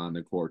Wembanyama on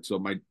the court.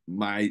 So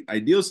my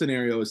ideal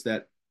scenario is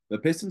that the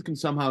Pistons can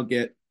somehow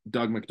get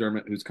Doug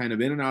McDermott, who's kind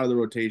of in and out of the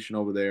rotation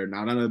over there,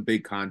 not on a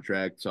big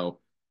contract, so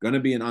going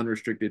to be an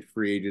unrestricted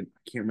free agent. I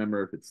can't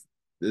remember if it's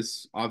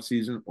this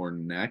offseason or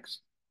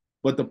next.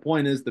 But the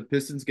point is the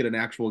Pistons get an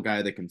actual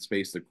guy that can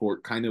space the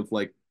court, kind of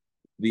like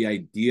the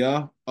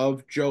idea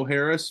of Joe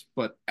Harris,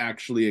 but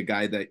actually a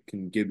guy that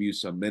can give you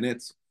some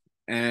minutes.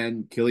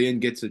 And Killian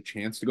gets a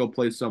chance to go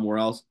play somewhere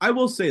else. I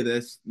will say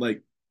this,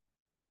 like,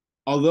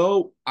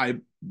 although I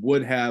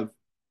would have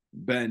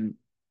been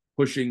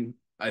pushing,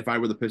 if I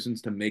were the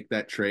Pistons, to make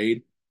that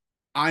trade,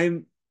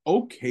 I'm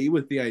okay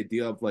with the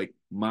idea of like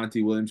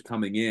Monty Williams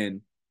coming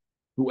in,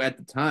 who at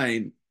the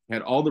time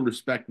had all the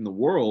respect in the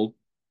world,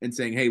 and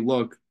saying, hey,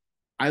 look,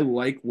 I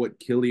like what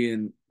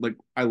Killian, like,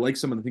 I like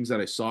some of the things that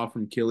I saw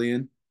from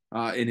Killian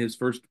in his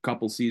first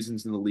couple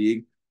seasons in the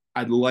league.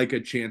 I'd like a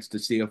chance to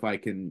see if I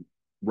can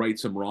right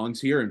some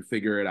wrongs here and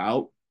figure it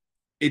out.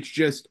 It's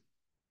just,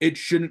 it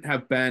shouldn't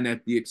have been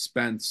at the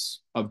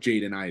expense of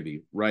Jaden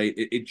Ivey, right?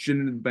 It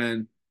shouldn't have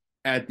been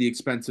at the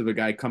expense of a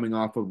guy coming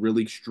off a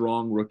really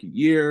strong rookie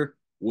year,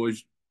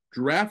 was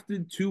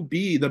drafted to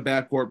be the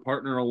backcourt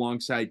partner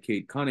alongside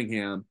Cade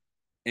Cunningham.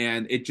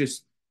 And it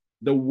just,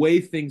 the way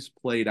things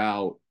played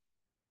out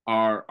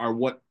are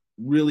what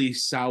really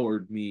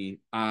soured me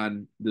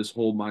on this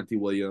whole Monty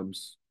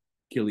Williams,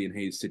 Killian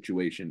Hayes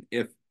situation.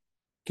 If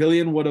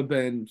Killian would have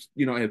been,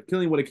 if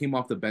Killian would have came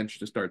off the bench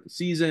to start the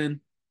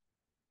season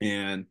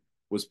and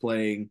was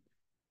playing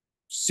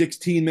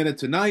 16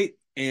 minutes a night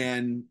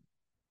and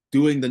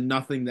doing the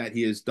nothing that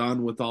he has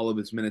done with all of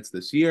his minutes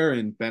this year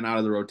and been out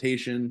of the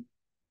rotation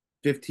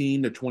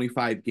 15 to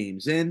 25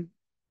 games in,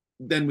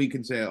 then we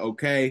can say,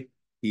 okay,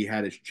 he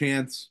had his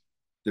chance.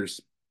 There's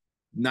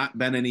not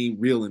been any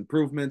real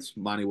improvements.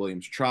 Monty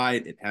Williams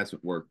tried. It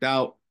hasn't worked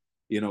out.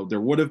 There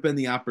would have been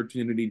the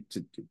opportunity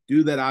to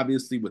do that,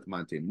 obviously, with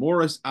Monte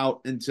Morris out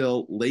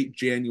until late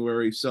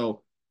January.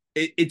 So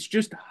it's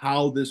just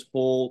how this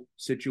whole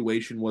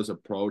situation was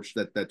approached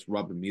that's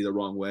rubbing me the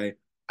wrong way.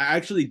 I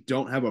actually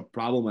don't have a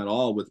problem at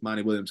all with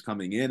Monty Williams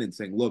coming in and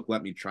saying, look,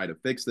 let me try to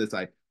fix this.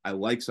 I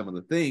like some of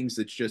the things.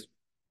 It's just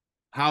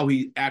how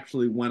he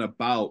actually went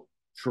about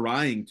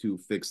trying to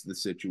fix the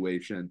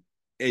situation.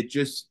 It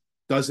just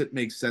doesn't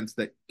make sense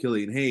that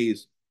Killian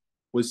Hayes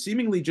was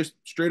seemingly just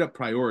straight up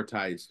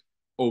prioritized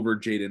over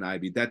Jaden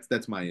Ivey.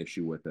 That's my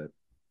issue with it.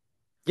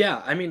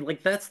 Yeah, I mean,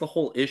 like, that's the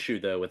whole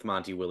issue, though, with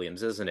Monty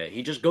Williams, isn't it?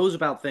 He just goes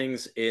about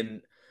things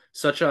in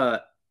such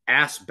a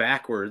ass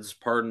backwards,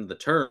 pardon the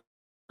term,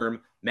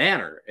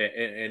 manner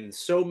in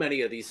so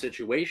many of these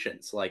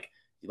situations. Like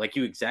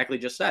you exactly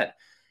just said,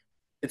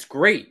 it's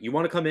great. You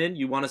want to come in,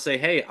 you want to say,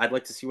 hey, I'd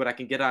like to see what I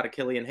can get out of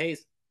Killian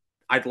Hayes.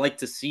 I'd like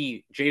to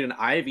see Jaden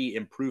Ivey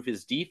improve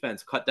his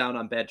defense, cut down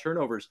on bad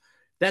turnovers.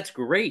 That's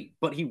great.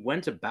 But he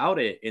went about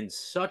it in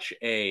such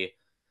a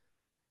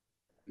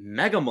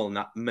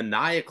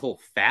megamaniacal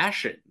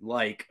fashion.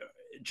 Like,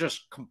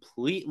 just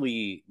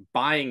completely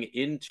buying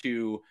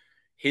into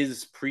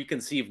his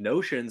preconceived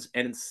notions,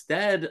 and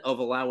instead of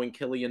allowing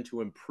Killian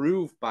to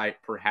improve by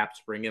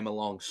perhaps bringing him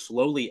along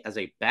slowly as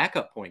a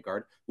backup point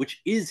guard,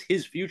 which is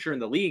his future in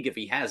the league if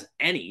he has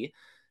any,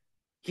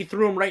 he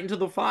threw him right into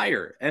the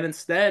fire. And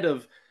instead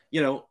of,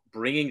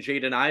 bringing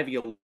Jaden Ivey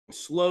along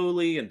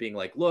slowly and being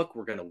like, look,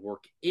 we're going to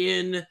work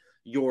in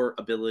your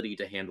ability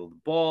to handle the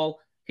ball,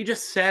 he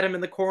just sat him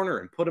in the corner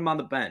and put him on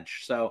the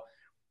bench. So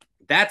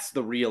that's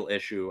the real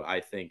issue, I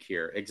think,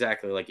 here.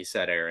 Exactly like you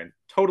said, Aaron.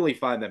 Totally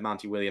fine that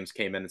Monty Williams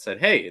came in and said,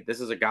 hey, this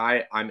is a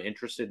guy I'm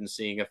interested in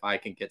seeing if I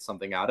can get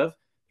something out of.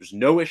 There's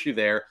no issue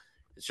there.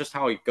 It's just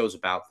how he goes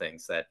about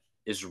things that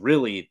is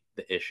really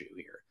the issue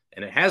here.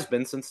 And it has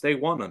been since day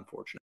one,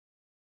 unfortunately.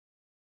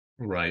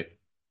 Right.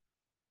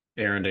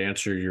 Aaron, to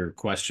answer your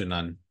question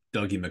on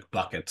Dougie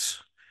McBuckets,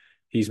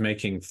 he's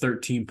making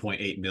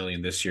 $13.8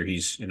 million this year.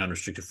 He's an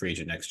unrestricted free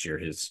agent next year.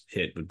 His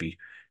hit would be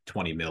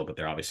 20 mil, but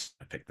they're obviously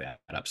going to pick that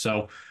up.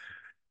 So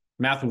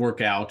math will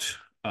work out,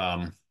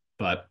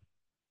 but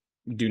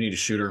you do need a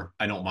shooter.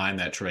 I don't mind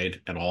that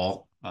trade at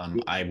all.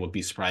 I would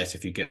be surprised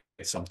if you get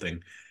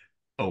something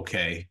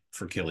okay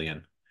for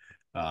Killian.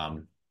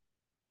 It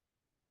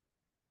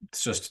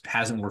just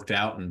hasn't worked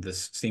out, and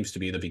this seems to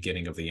be the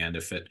beginning of the end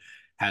if it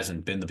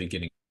hasn't been the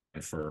beginning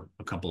for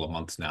a couple of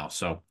months now.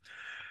 So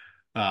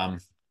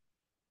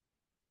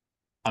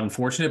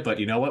unfortunate, but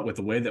you know what? With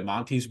the way that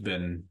Monty's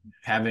been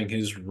having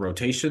his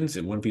rotations,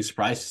 it wouldn't be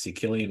surprised to see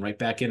Killian right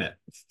back in it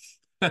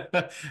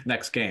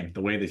next game.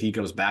 The way that he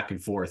goes back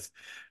and forth,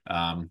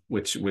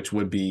 which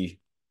would be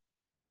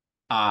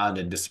odd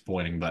and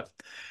disappointing. But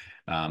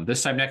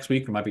this time next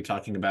week, we might be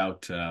talking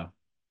about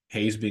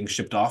Hayes being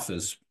shipped off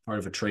as part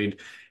of a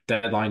trade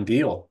deadline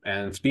deal.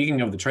 And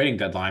speaking of the trading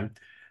deadline,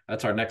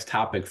 that's our next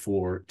topic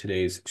for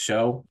today's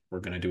show. We're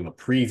going to do a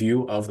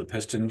preview of the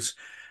Pistons,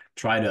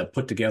 try to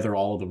put together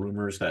all of the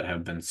rumors that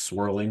have been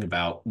swirling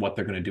about what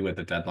they're going to do at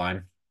the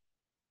deadline.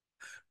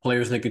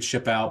 Players they could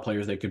ship out,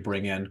 players they could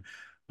bring in.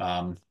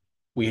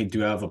 We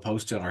do have a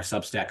post on our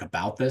Substack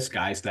about this,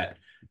 guys that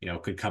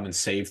could come and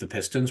save the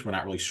Pistons. We're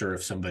not really sure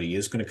if somebody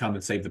is going to come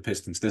and save the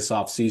Pistons this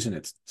offseason.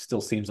 It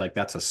still seems like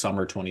that's a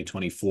summer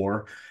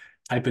 2024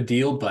 type of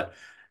deal, but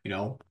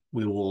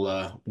we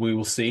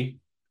will see.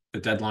 The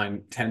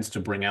deadline tends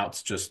to bring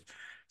out just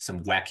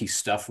some wacky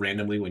stuff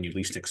randomly when you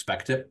least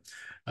expect it.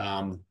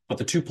 But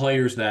the two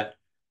players that,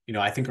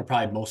 I think are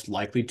probably most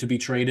likely to be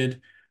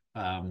traded,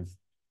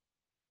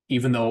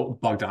 even though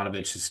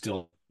Bogdanovic is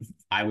still,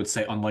 I would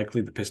say,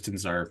 unlikely. The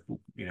Pistons are,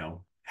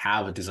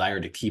 have a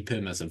desire to keep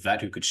him as a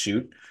vet who could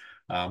shoot.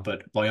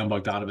 But Bojan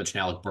Bogdanovic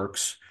and Alec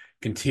Burks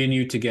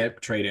continue to get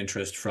trade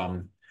interest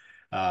from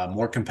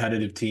more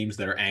competitive teams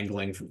that are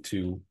angling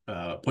to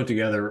put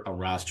together a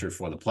roster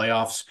for the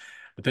playoffs.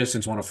 The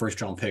Pistons want a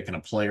first-round pick and a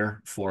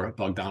player for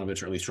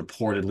Bogdanovic, or at least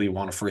reportedly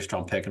want a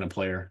first-round pick and a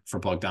player for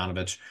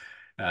Bogdanovic.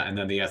 And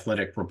then The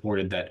Athletic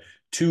reported that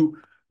two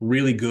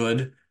really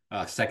good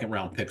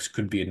second-round picks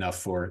could be enough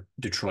for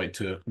Detroit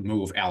to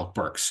move Alec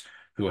Burks,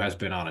 who has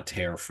been on a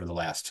tear for the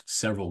last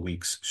several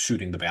weeks,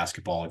 shooting the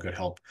basketball and could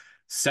help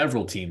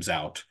several teams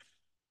out.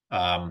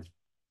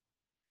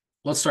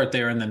 Let's start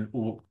there, and then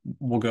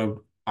we'll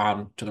go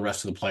on to the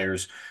rest of the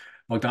players.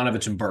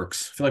 Bogdanovic and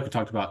Burks. I feel like we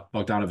talked about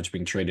Bogdanovic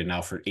being traded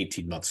now for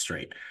 18 months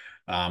straight.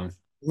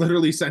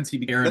 Literally since he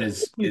became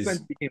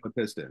a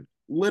Piston.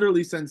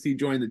 Literally since he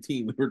joined the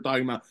team, we were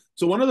talking about.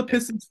 So one of the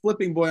Pistons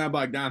flipping Bojan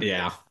Bogdanovic.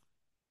 Yeah.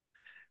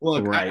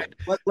 Look, right.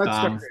 Let's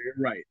start there. You're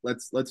right.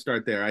 Let's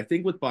start there. I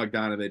think with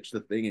Bogdanovic,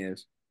 the thing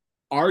is,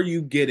 are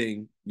you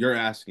getting your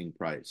asking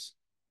price?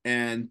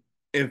 And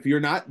if you're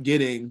not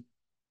getting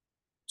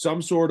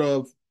some sort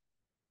of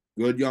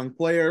good young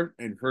player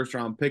and first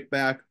round pick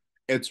back,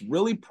 it's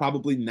really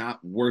probably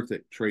not worth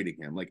it trading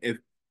him. Like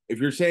if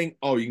you're saying,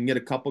 oh, you can get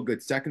a couple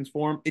good seconds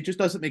for him, it just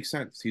doesn't make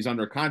sense. He's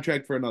under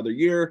contract for another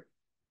year.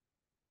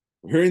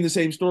 We're hearing the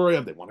same story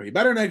of they want to be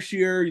better next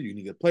year. You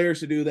need the players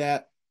to do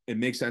that. It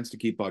makes sense to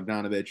keep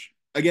Bogdanovic.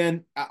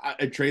 Again,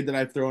 a trade that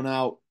I've thrown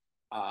out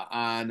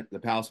on the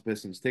Palace of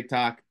Pistons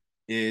TikTok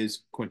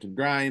is Quentin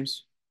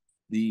Grimes,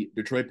 the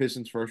Detroit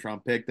Pistons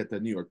first-round pick that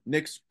the New York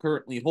Knicks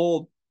currently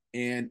hold,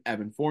 and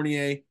Evan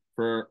Fournier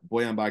for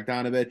Bojan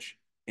Bogdanovic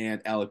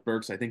and Alec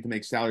Burks. I think to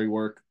make salary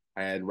work,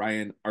 I had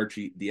Ryan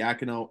Archie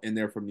Diacono in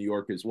there from New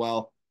York as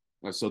well.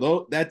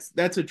 So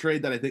that's a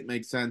trade that I think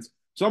makes sense.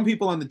 Some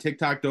people on the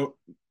TikTok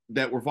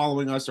that were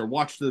following us or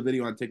watched the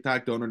video on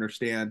TikTok don't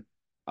understand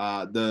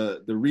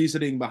the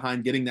reasoning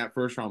behind getting that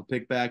first round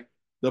pick back.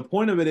 The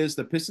point of it is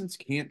the Pistons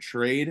can't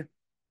trade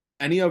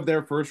any of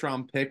their first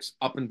round picks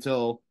up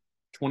until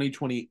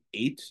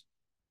 2028.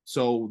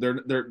 So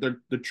the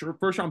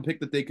first round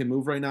pick that they can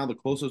move right now, the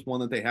closest one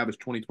that they have is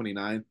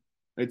 2029.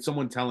 It's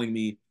someone telling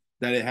me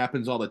that it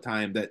happens all the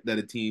time that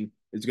a team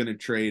is going to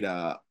trade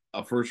a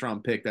first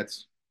round pick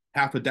that's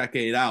half a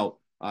decade out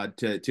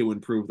to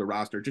improve the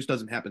roster. It just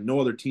doesn't happen.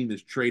 No other team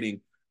is trading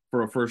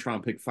for a first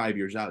round pick 5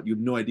 years out. You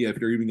have no idea if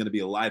you're even going to be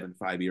alive in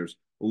 5 years,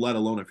 let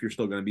alone if you're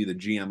still going to be the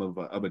GM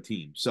of a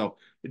team. So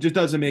it just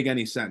doesn't make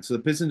any sense. So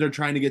the Pistons are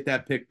trying to get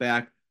that pick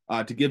back.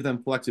 to give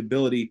them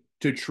flexibility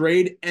to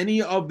trade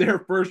any of their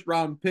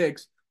first-round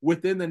picks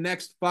within the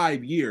next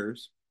 5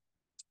 years.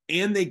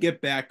 And they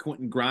get back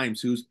Quentin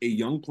Grimes, who's a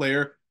young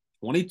player,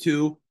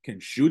 22, can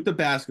shoot the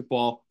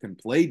basketball, can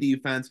play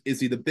defense. Is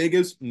he the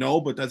biggest? No,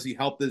 but does he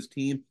help this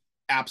team?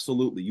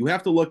 Absolutely. You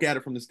have to look at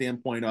it from the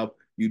standpoint of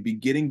you'd be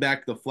getting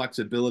back the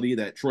flexibility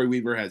that Troy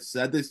Weaver has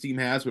said this team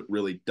has, but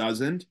really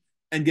doesn't,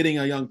 and getting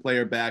a young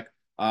player back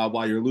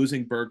while you're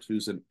losing Burks,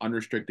 who's an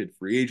unrestricted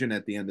free agent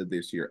at the end of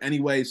this year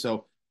anyway.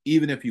 So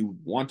even if you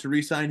want to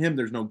re-sign him,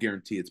 there's no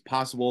guarantee it's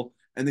possible.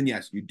 And then,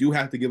 yes, you do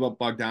have to give up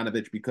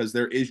Bogdanovic because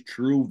there is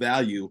true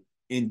value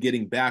in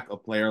getting back a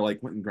player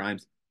like Quentin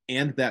Grimes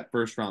and that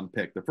first-round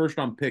pick. The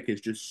first-round pick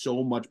is just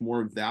so much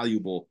more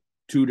valuable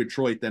to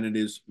Detroit than it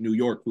is New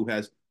York, who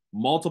has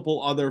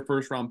multiple other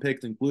first-round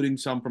picks, including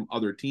some from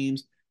other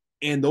teams.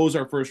 And those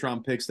are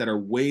first-round picks that are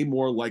way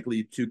more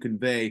likely to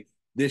convey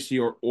this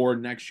year or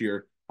next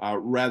year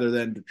rather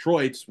than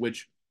Detroit's,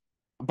 which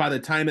by the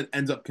time it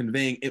ends up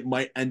conveying, it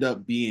might end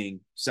up being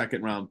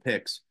second-round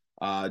picks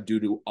due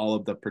to all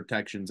of the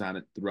protections on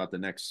it throughout the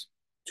next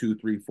 2,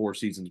 3, 4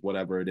 seasons,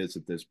 whatever it is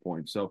at this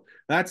point. So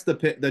that's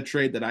the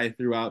trade that I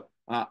threw out.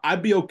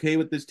 I'd be okay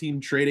with this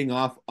team trading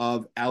off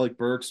of Alec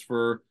Burks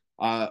for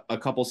a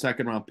couple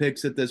second-round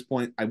picks at this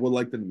point. I would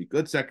like them to be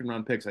good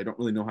second-round picks. I don't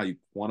really know how you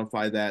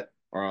quantify that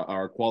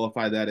or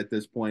qualify that at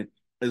this point.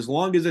 As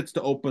long as it's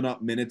to open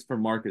up minutes for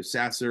Marcus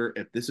Sasser,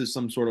 if this is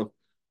some sort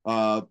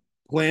of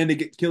plan to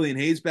get Killian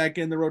Hayes back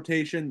in the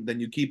rotation, then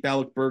you keep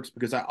Alec Burks,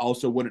 because I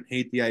also wouldn't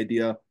hate the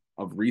idea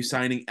of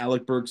re-signing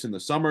Alec Burks in the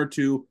summer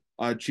to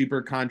a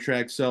cheaper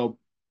contract. So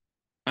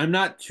I'm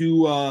not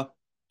too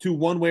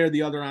one way or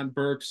the other on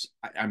Burks.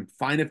 I'm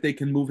fine if they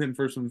can move him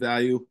for some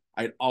value.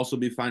 I'd also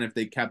be fine if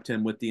they kept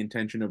him with the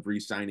intention of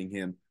re-signing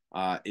him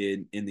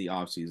in the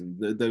offseason.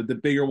 The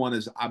bigger one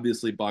is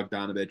obviously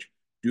Bogdanovic.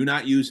 Do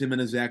not use him in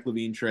a Zach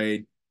LaVine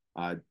trade.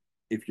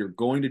 If you're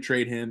going to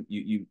trade him,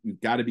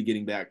 you've got to be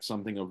getting back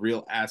something of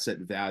real asset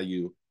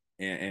value.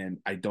 And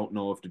I don't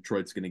know if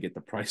Detroit's going to get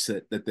the price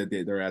that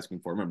they're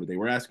asking for. Remember, they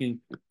were asking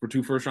for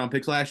 2 first-round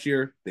picks last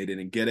year. They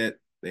didn't get it.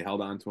 They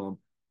held on to them.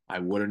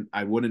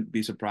 I wouldn't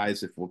be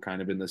surprised if we're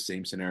kind of in the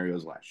same scenario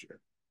as last year.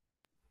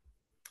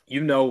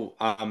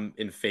 I'm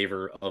in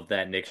favor of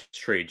that Knicks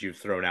trade you've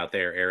thrown out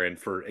there, Aaron,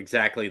 for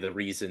exactly the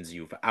reasons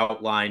you've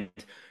outlined.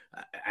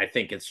 I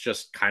think it's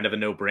just kind of a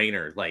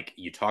no-brainer. Like,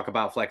 you talk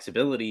about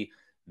flexibility,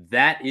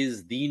 that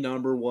is the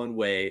number one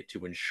way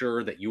to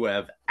ensure that you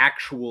have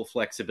actual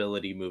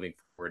flexibility moving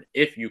forward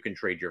if you can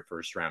trade your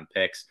first-round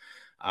picks.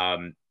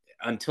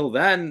 Until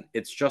then,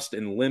 it's just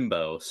in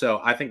limbo. So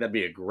I think that'd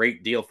be a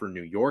great deal for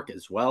New York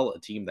as well, a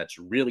team that's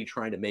really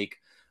trying to make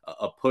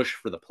a push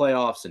for the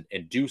playoffs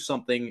and do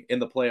something in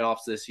the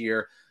playoffs this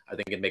year. I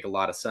think it'd make a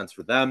lot of sense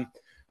for them.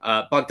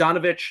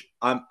 Bogdanovic,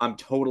 I'm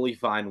totally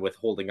fine with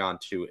holding on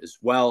to as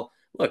well.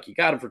 Look, you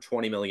got him for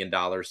 $20 million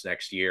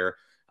next year.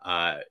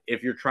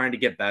 If you're trying to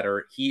get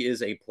better, he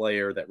is a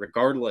player that,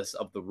 regardless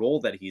of the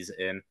role that he's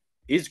in,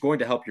 is going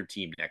to help your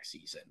team next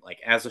season. Like,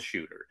 as a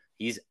shooter,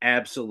 he's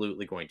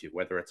absolutely going to,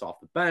 whether it's off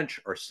the bench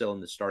or still in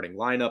the starting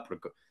lineup,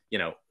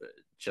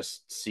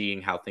 just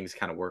seeing how things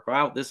kind of work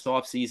out this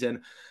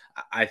offseason.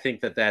 I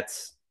think that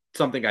that's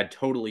something I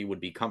totally would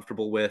be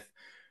comfortable with.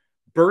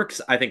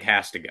 Burks, I think,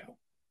 has to go.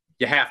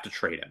 You have to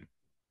trade him.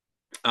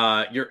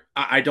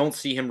 I don't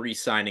see him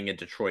re-signing in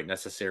Detroit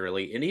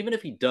necessarily. And even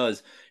if he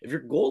does, if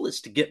your goal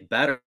is to get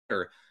better,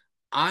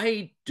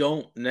 I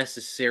don't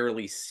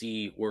necessarily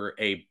see where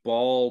a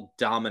ball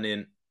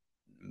dominant,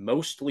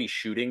 mostly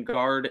shooting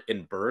guard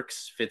in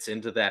Burks fits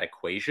into that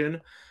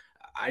equation.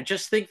 I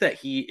just think that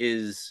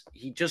he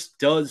just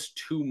does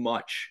too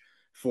much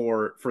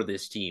for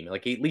this team.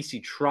 Like, at least he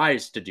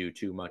tries to do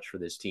too much for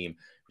this team.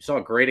 We saw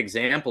a great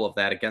example of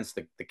that against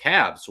the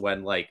Cavs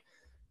when,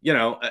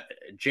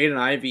 Jaden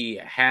Ivey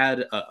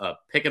had a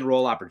pick and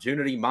roll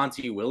opportunity.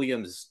 Monty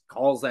Williams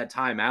calls that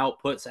timeout,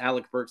 puts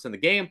Alec Burks in the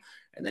game,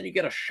 and then you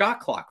get a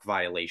shot clock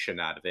violation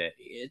out of it.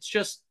 It's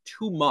just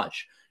too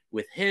much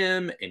with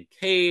him and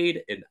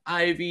Cade and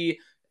Ivey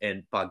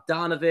and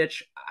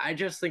Bogdanovic. I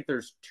just think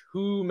there's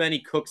too many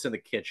cooks in the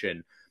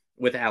kitchen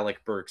with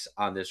Alec Burks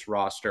on this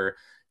roster.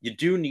 You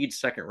do need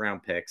second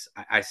round picks.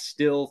 I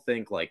still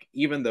think,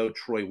 even though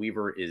Troy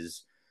Weaver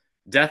is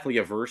deathly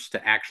averse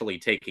to actually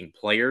taking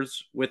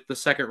players with the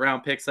second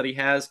round picks that he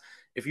has,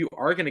 if you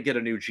are going to get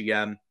a new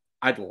GM,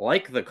 I'd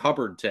like the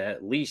cupboard to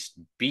at least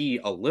be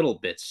a little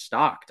bit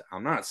stocked.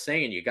 I'm not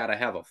saying you got to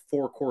have a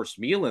 4-course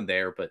meal in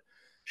there, but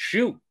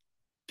shoot,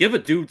 give a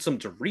dude some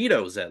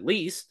Doritos at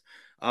least.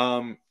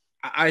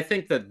 I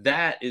think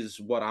that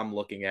is what I'm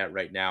looking at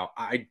right now.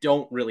 I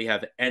don't really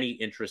have any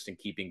interest in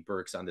keeping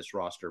Burks on this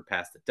roster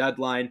past the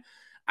deadline.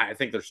 I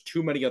think there's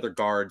too many other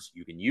guards.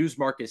 You can use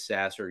Marcus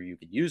Sasser. You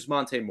can use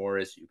Monte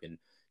Morris. You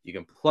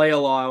can play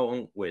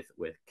along with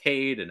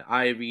Cade and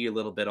Ivy a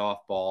little bit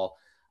off ball.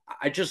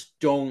 I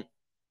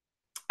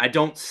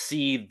don't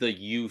see the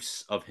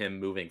use of him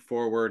moving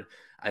forward.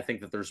 I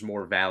think that there's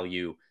more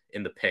value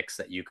in the picks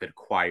that you could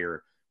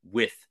acquire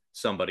with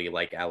somebody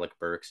like Alec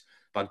Burks.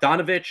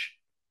 Bogdanovic,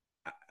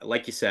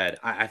 like you said,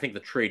 I think the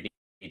trade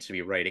needs to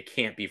be right. It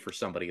can't be for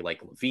somebody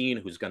like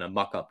LaVine, who's going to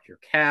muck up your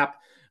cap,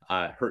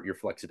 hurt your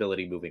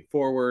flexibility moving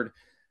forward,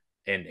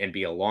 and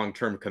be a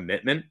long-term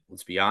commitment.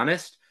 Let's be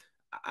honest.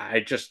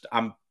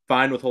 I'm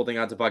fine with holding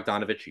on to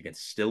Bogdanovic. You can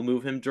still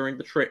move him during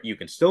the trade. You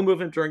can still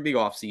move him during the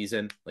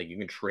offseason. Like, you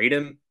can trade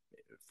him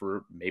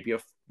for maybe a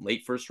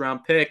late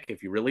first-round pick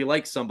if you really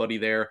like somebody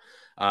there.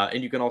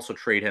 And you can also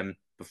trade him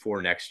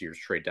before next year's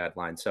trade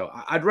deadline. So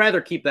I'd rather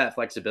keep that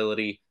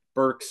flexibility.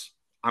 Burks,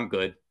 I'm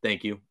good.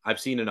 Thank you. I've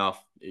seen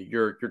enough.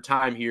 Your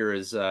time here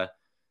is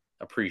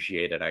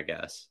appreciated, I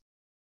guess.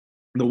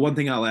 The one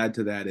thing I'll add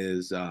to that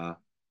is,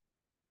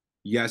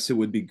 yes, it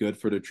would be good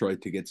for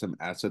Detroit to get some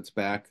assets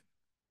back.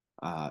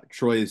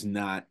 Troy is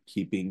not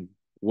keeping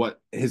what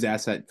his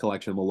asset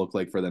collection will look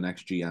like for the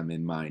next GM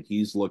in mind.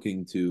 He's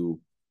looking to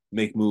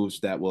make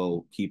moves that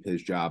will keep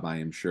his job, I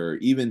am sure.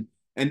 Even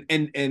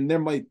and there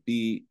might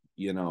be,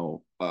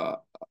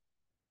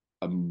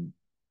 I'm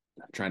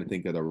trying to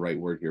think of the right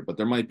word here, but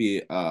there might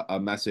be a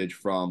message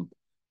from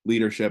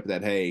leadership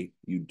that, hey,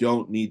 you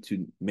don't need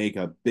to make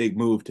a big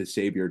move to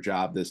save your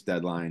job this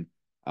deadline.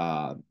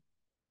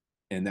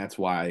 And that's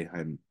why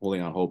I'm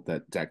holding on hope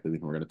that Zach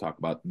LaVine, we're going to talk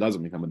about,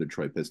 doesn't become a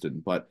Detroit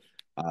Piston. But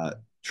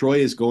Troy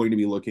is going to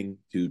be looking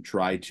to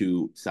try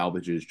to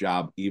salvage his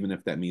job, even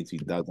if that means he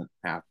doesn't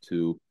have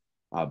to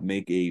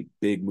make a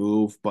big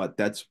move. But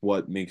that's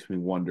what makes me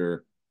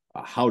wonder,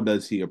 how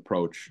does he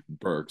approach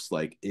Burks?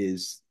 Like,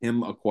 is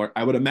him acquire?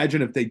 I would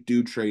imagine if they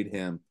do trade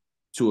him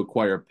to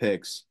acquire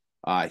picks,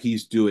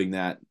 he's doing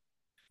that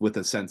with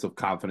a sense of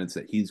confidence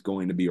that he's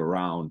going to be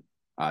around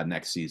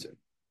next season.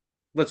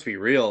 Let's be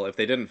real. If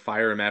they didn't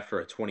fire him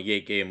after a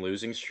 28-game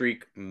losing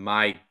streak,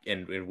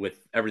 and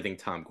with everything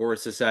Tom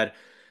Gores has said,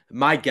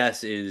 my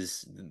guess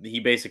is he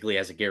basically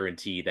has a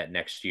guarantee that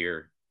next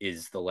year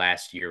is the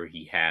last year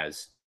he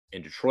has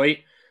in Detroit.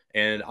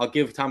 And I'll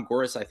give Tom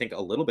Gores, I think,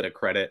 a little bit of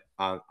credit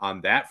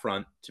on that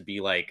front to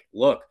be like,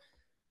 look,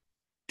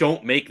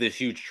 don't make this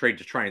huge trade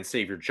to try and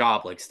save your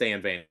job like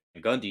Stan Van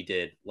Gundy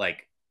did.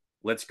 Like,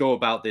 let's go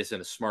about this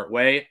in a smart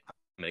way.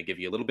 I'm going to give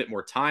you a little bit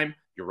more time.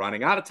 You're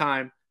running out of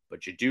time,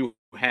 but you do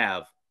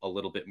have a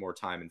little bit more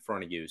time in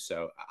front of you.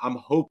 So I'm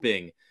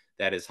hoping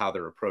that is how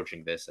they're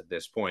approaching this at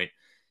this point,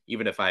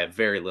 even if I have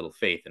very little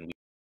faith in.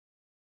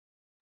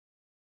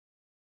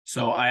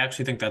 So I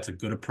actually think that's a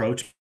good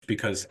approach,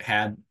 because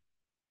had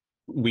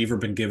Weaver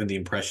been given the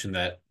impression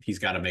that he's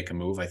got to make a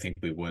move, I think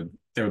there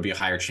would be a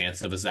higher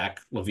chance of a Zach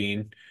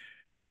LaVine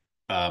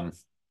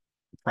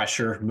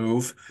pressure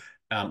move.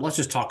 Let's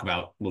just talk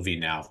about LaVine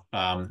now.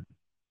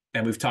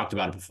 And we've talked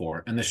about it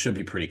before, and this should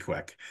be pretty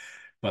quick.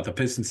 But the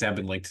Pistons have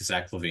been linked to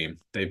Zach LaVine.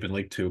 They've been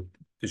linked to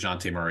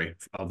Dejounte Murray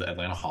of the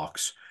Atlanta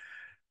Hawks.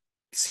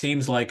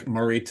 Seems like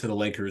Murray to the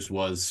Lakers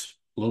was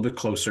a little bit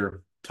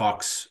closer.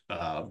 Talks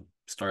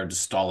started to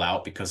stall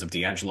out because of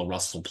D'Angelo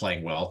Russell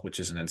playing well, which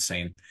is an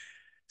insane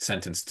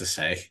sentence to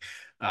say,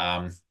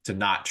 to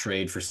not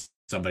trade for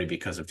somebody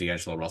because of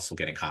D'Angelo Russell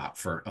getting hot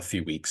for a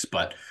few weeks.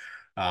 But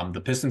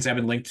the Pistons have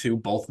been linked to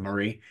both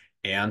Murray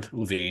and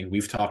LaVine.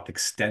 We've talked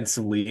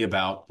extensively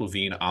about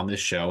LaVine on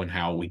this show and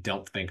how we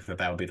don't think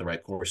that would be the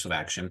right course of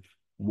action.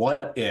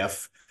 What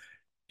if,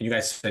 you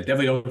guys said,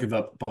 definitely don't give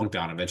up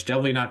Bogdanovic,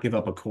 definitely not give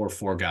up a core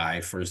 4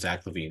 guy for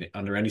Zach LaVine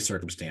under any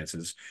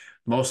circumstances,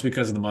 mostly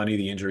because of the money,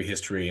 the injury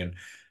history, and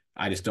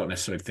I just don't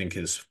necessarily think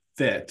his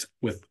fit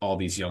with all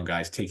these young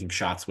guys taking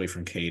shots away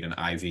from Cade and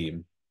Ivy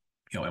and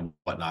and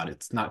whatnot.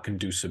 It's not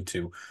conducive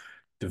to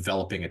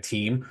developing a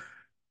team.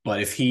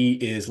 But if he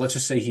is, let's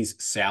just say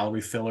he's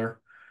salary filler,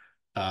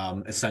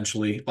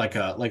 essentially like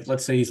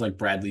let's say he's like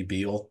Bradley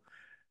Beal,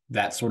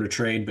 that sort of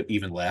trade, but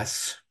even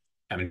less.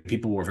 I mean,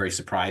 people were very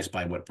surprised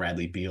by what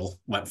Bradley Beal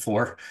went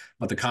for,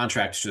 but the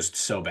contract's just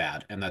so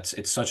bad, and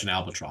it's such an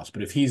albatross.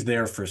 But if he's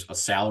there for a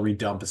salary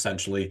dump,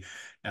 essentially,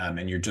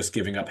 and you're just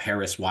giving up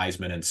Harris,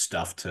 Wiseman, and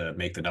stuff to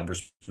make the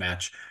numbers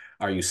match,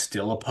 are you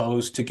still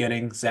opposed to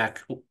getting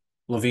Zach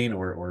LaVine,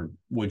 or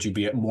would you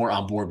be more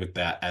on board with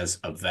that as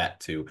a vet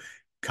to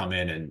come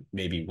in and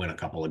maybe win a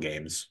couple of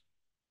games?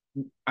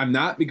 I'm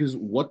not, because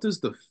what does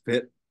the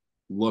fit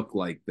look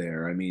like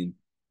there? I mean,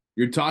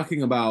 you're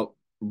talking about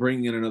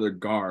bringing in another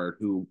guard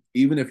who,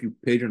 even if you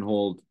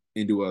pigeonholed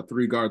into a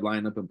 3-guard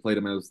lineup and played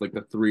him as like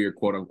the 3 or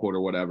quote unquote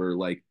or whatever,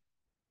 like,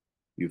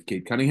 you have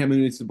Cade Cunningham who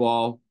needs the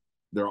ball.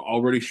 They're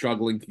already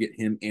struggling to get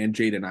him and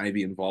Jaden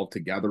Ivey involved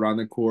together on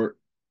the court.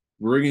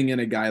 Bringing in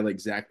a guy like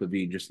Zach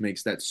LaVine just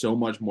makes that so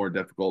much more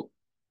difficult.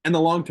 And the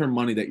long-term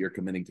money that you're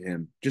committing to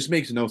him just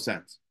makes no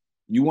sense.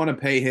 You want to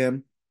pay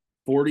him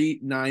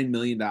 $49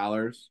 million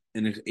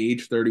in his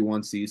age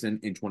 31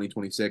 season in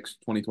 2026,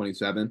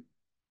 2027.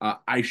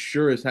 I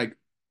sure as heck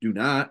do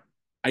not.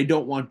 I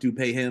don't want to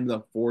pay him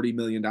the $40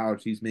 million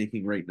he's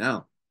making right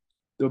now.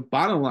 The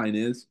bottom line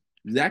is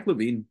Zach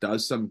LaVine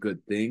does some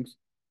good things,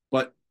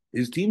 but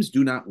his teams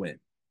do not win.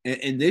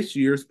 And this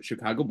year's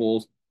Chicago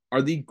Bulls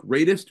are the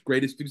greatest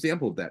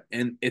example of that.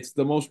 And it's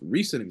the most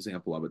recent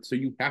example of it. So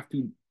you have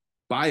to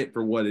buy it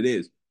for what it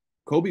is.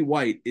 Kobe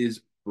White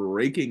is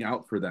breaking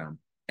out for them,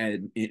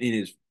 and in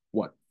his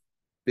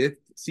 5th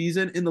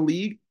season in the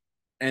league,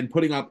 and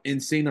putting up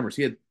insane numbers.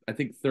 He had, I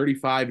think,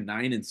 35,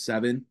 9, and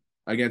 7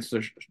 against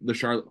the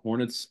Charlotte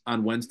Hornets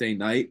on Wednesday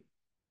night.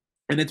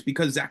 And it's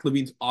because Zach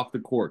LaVine's off the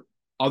court.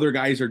 Other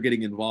guys are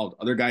getting involved.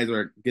 Other guys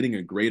are getting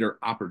a greater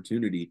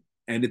opportunity,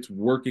 and it's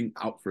working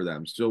out for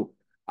them. So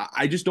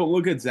I just don't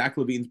look at Zach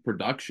LaVine's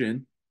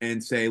production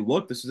and say,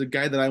 look, this is a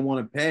guy that I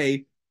want to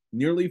pay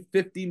nearly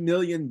 $50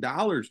 million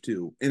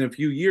to in a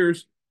few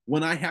years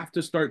when I have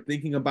to start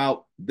thinking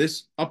about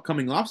this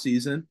upcoming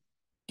offseason,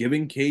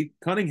 giving Cade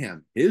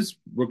Cunningham his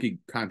rookie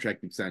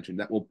contract extension.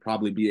 That will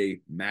probably be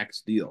a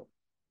max deal.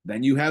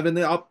 Then you have in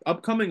the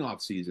upcoming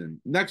offseason,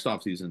 next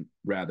offseason,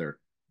 rather,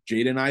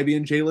 Jaden Ivey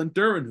and Jalen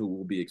Duren, who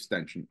will be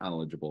extension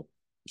eligible.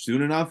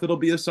 Soon enough, it'll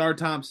be Asar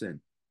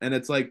Thompson. And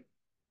it's like,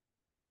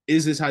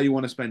 is this how you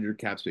want to spend your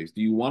cap space?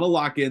 Do you want to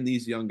lock in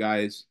these young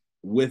guys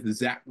with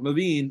Zach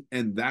LaVine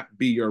and that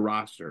be your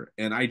roster?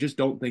 And I just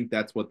don't think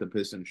that's what the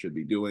Pistons should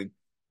be doing.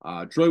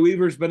 Troy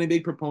Weaver's been a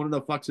big proponent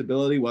of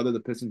flexibility. Whether the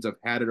Pistons have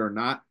had it or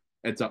not,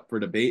 it's up for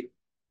debate.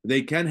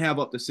 They can have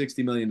up to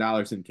 $60 million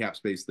in cap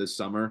space this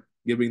summer,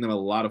 giving them a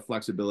lot of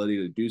flexibility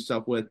to do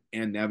stuff with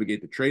and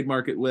navigate the trade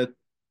market with,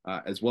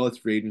 as well as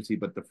free agency.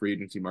 But the free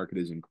agency market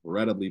is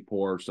incredibly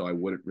poor, so I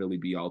wouldn't really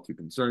be all too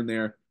concerned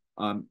there.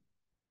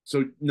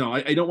 So no,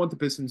 I don't want the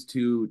Pistons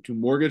to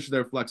mortgage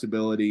their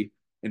flexibility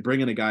and bring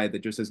in a guy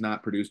that just has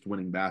not produced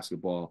winning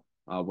basketball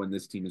when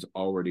this team is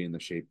already in the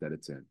shape that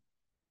it's in.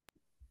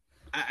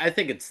 I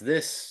think it's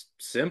this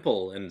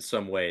simple in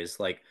some ways.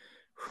 Like,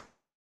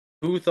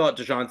 who thought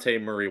Dejounte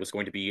Murray was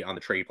going to be on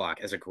the trade block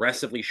as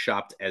aggressively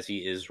shopped as he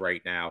is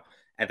right now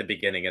at the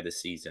beginning of the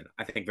season?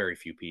 I think very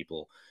few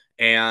people.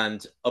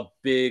 And a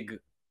big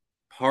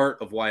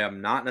part of why I'm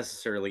not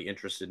necessarily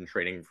interested in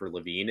trading for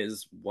LaVine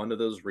is one of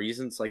those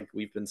reasons, like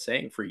we've been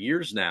saying for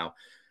years now.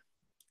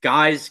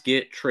 Guys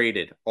get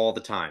traded all the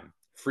time.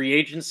 Free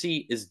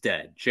agency is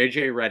dead.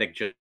 JJ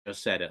Redick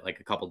just said it like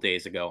a couple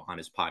days ago on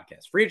his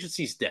podcast. Free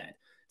agency's dead.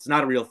 It's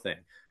not a real thing.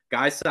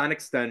 Guys sign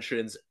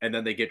extensions and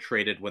then they get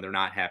traded when they're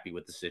not happy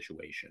with the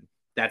situation.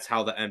 That's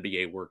how the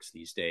NBA works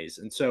these days.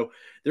 And so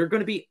there are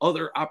going to be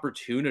other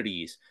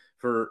opportunities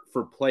for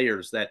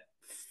players that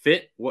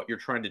fit what you're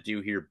trying to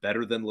do here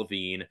better than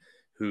LaVine,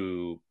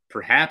 who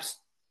perhaps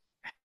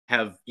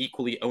have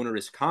equally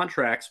onerous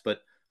contracts, but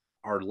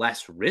are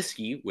less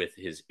risky with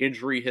his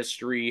injury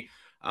history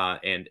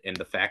and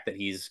the fact that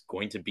he's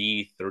going to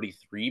be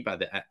 33 by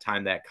the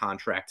time that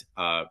contract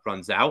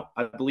runs out,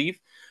 I believe.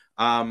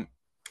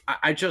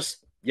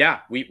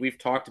 We've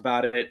talked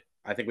about it.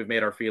 I think we've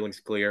made our feelings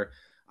clear.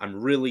 I'm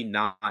really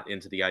not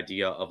into the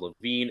idea of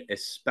LaVine,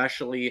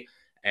 especially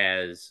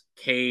as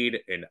Cade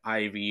and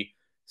Ivey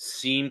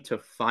seem to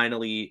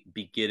finally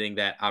be getting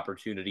that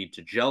opportunity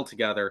to gel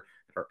together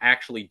and are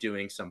actually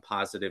doing some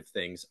positive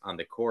things on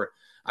the court.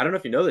 I don't know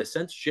if you know this,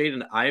 since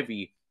Jaden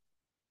Ivey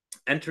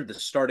entered the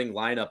starting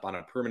lineup on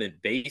a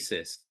permanent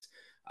basis,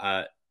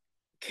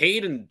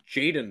 Cade and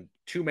Jaden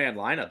two-man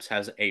lineups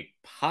has a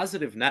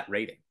positive net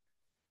rating.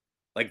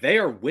 Like, they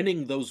are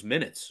winning those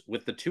minutes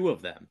with the two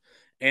of them.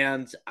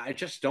 And I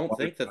just don't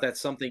think that that's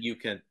something you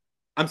can.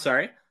 I'm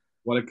sorry?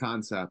 What a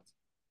concept.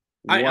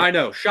 I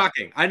know,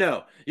 shocking. I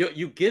know.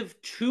 You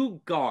give two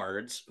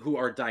guards who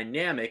are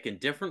dynamic in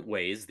different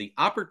ways the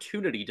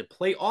opportunity to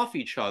play off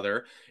each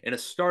other in a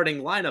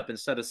starting lineup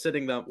instead of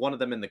sitting one of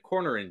them in the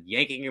corner and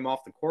yanking him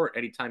off the court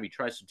anytime he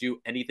tries to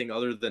do anything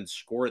other than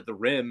score at the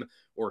rim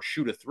or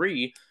shoot a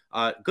three.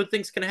 Good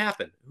things can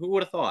happen. Who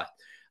would have thought?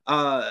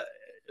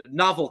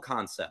 Novel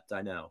concept,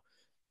 I know.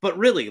 But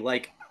really,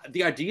 like,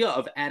 the idea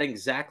of adding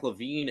Zach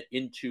LaVine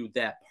into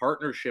that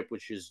partnership,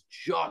 which is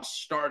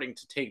just starting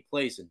to take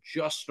place and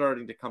just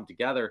starting to come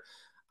together,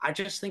 I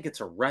just think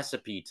it's a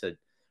recipe to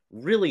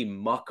really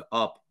muck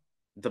up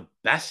the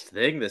best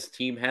thing this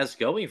team has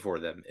going for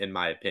them, in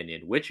my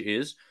opinion, which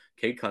is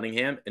Cade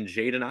Cunningham and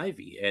Jaden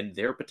Ivey and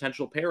their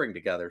potential pairing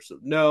together. So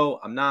no,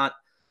 I'm not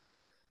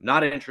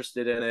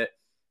interested in it.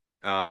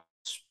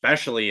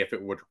 Especially if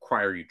it would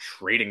require you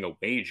trading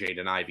away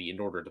Jaden Ivey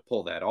in order to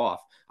pull that off.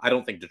 I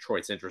don't think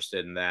Detroit's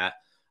interested in that.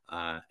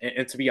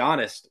 And to be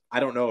honest, I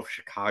don't know if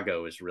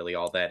Chicago is really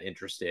all that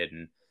interested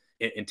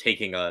in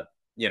taking a,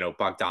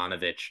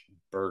 Bogdanovic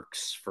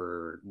Burks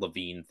for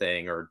LaVine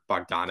thing, or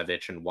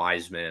Bogdanovic and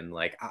Wiseman.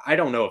 Like, I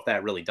don't know if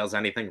that really does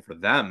anything for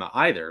them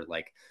either.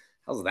 Like,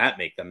 how does that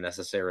make them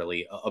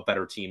necessarily a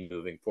better team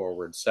moving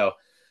forward? So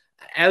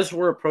as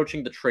we're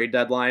approaching the trade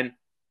deadline,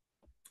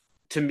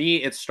 to me,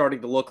 it's starting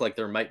to look like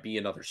there might be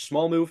another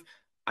small move.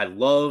 I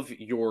love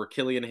your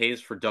Killian Hayes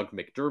for Doug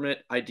McDermott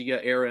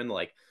idea, Aaron.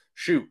 Like,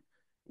 shoot,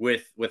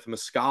 with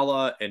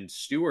Muscala and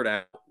Stewart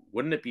out,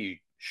 wouldn't it be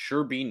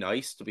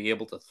nice to be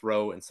able to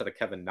throw, instead of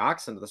Kevin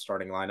Knox into the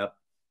starting lineup,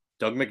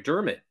 Doug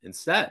McDermott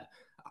instead?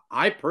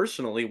 I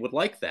personally would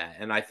like that,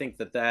 and I think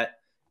that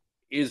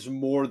is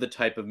more the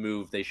type of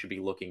move they should be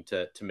looking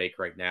to make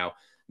right now.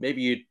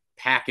 Maybe you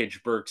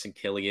package Burks and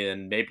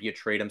Killian, maybe you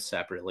trade them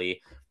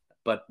separately.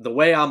 But the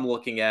way I'm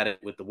looking at it,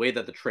 with the way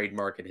that the trade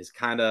market has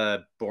kind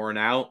of borne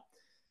out,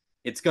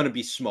 it's going to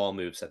be small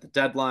moves at the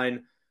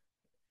deadline.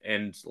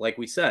 And like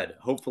we said,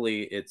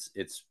 hopefully it's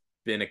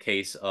been a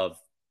case of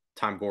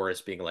Tom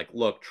Gores being like,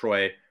 look,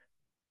 Troy,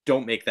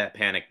 don't make that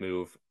panic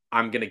move.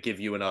 I'm going to give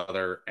you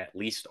another at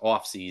least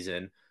off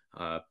season,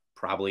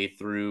 probably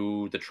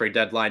through the trade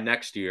deadline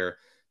next year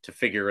to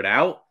figure it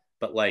out.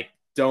 But like,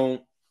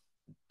 don't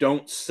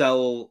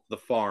sell the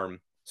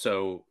farm.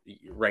 So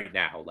right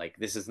now, like,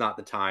 this is not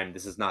the time.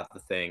 This is not the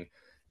thing.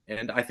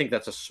 And I think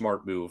that's a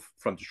smart move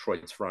from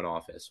Detroit's front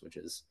office, which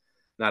is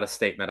not a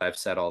statement I've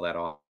said all that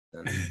often.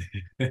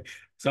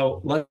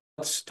 So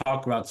let's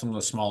talk about some of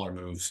the smaller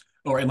moves,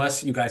 or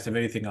unless you guys have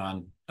anything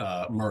on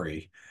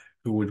Murray,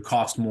 who would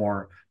cost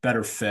more,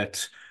 better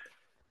fit,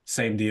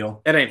 same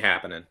deal. It ain't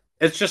happening.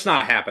 It's just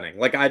not happening.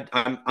 Like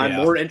I'm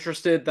more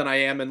interested than I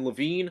am in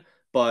LaVine,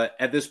 but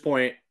at this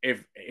point,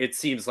 if it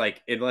seems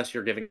like unless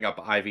you're giving up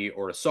Ivey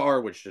or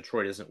Asar, which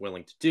Detroit isn't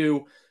willing to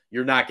do,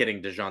 you're not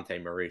getting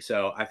Dejounte Murray.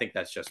 So I think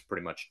that's just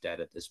pretty much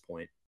dead at this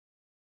point.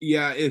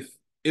 Yeah,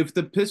 if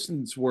the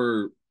Pistons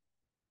were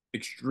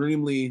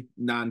extremely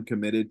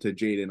non-committed to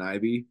Jaden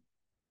Ivey,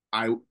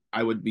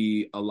 I would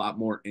be a lot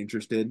more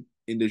interested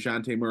in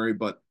Dejounte Murray.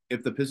 But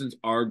if the Pistons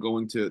are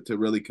going to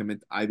really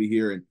commit to Ivey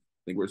here, and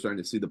I think we're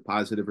starting to see the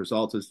positive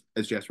results,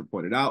 as Jasper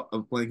pointed out,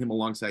 of playing him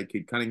alongside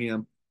Cade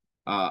Cunningham,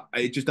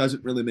 it just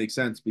doesn't really make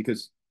sense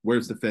because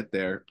where's the fit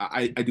there?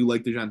 I do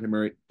like Dejounte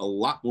Murray a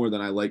lot more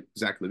than I like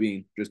Zach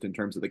LaVine, just in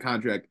terms of the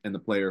contract and the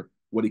player,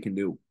 what he can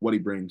do, what he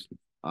brings.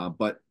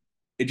 But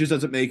it just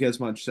doesn't make as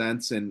much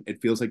sense, and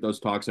it feels like those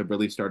talks have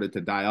really started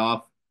to die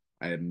off.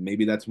 And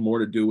maybe that's more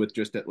to do with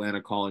just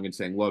Atlanta calling and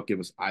saying, look, give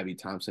us Ivy,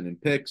 Thompson,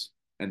 and picks.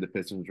 And the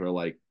Pistons were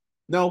like,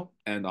 no.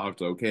 And the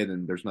Hawks are okay,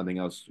 then there's nothing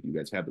else you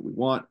guys have that we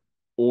want.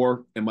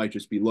 Or it might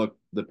just be, look,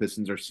 the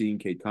Pistons are seeing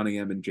Cade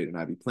Cunningham and Jaden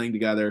Ivey playing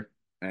together,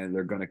 and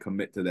they're going to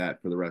commit to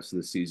that for the rest of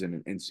the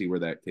season and see where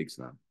that takes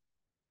them.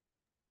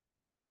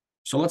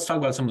 So let's talk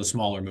about some of the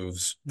smaller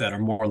moves that are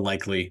more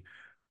likely.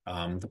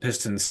 The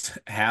Pistons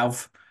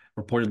have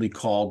reportedly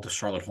called the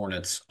Charlotte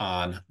Hornets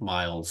on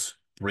Miles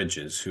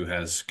Bridges, who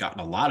has gotten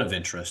a lot of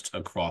interest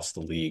across the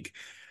league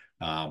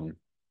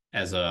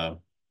as a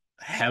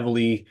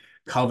heavily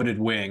coveted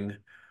wing.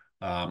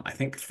 I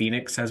think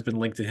Phoenix has been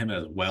linked to him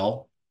as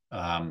well.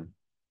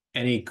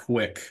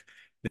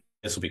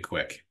 This will be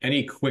quick.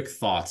 Any quick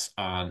thoughts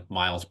on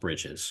Miles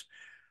Bridges?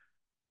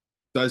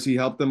 Does he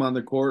help them on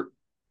the court?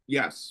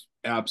 Yes,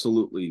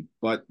 absolutely.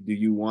 But do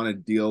you want to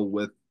deal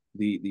with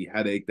the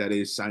headache that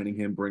is signing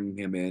him, bringing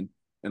him in,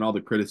 and all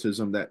the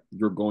criticism that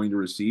you're going to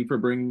receive for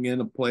bringing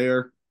in a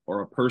player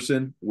or a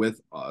person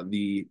with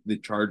the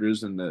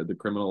charges and the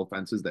criminal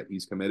offenses that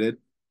he's committed?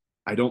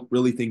 I don't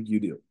really think you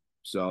do.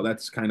 So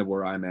that's kind of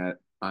where I'm at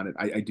on it.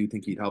 I do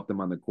think he'd help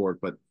them on the court,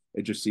 but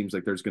it just seems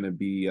like there's going to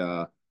be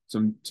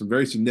some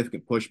very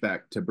significant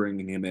pushback to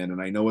bringing him in.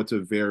 And I know it's a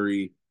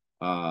very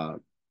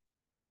and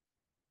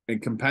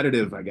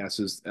competitive, I guess,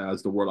 is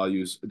as the word I'll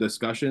use,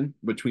 discussion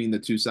between the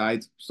two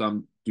sides.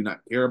 Some do not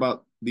care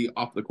about the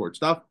off the court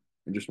stuff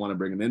and just want to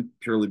bring him in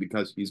purely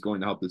because he's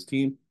going to help this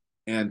team.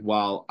 And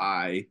while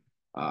I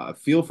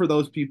feel for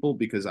those people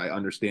because I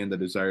understand the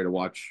desire to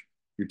watch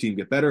your team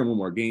get better and win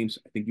more games,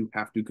 I think you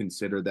have to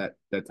consider that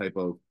type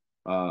of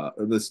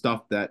the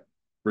stuff that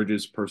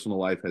Bridges' personal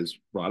life has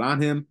brought on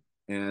him.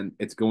 And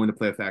it's going to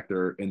play a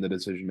factor in the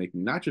decision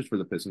making, not just for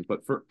the Pistons,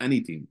 but for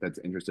any team that's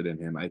interested in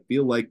him. I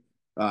feel like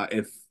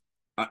if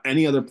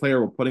any other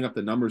player were putting up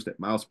the numbers that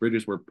Miles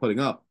Bridges were putting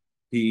up,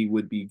 he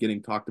would be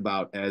getting talked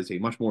about as a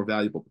much more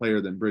valuable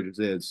player than Bridges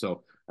is.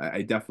 So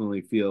I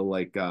definitely feel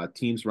like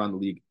teams around the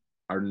league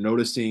are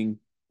noticing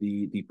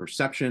the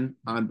perception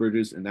on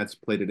Bridges, and that's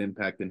played an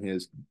impact in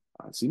his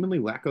seemingly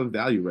lack of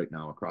value right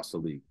now across the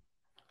league.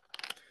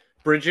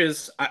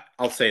 Bridges,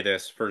 I'll say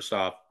this first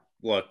off.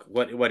 Look,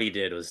 what he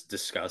did was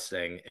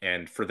disgusting,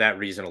 and for that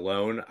reason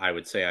alone, I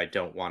would say I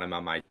don't want him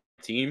on my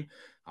team.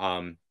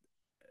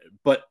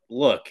 But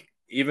look,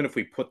 even if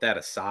we put that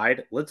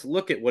aside, let's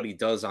look at what he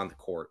does on the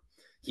court.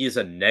 He is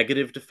a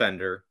negative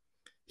defender.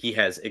 He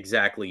has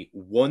exactly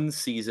one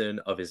season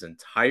of his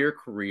entire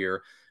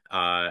career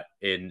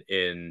in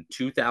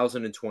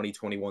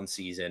 2020-21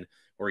 season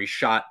where he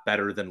shot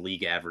better than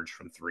league average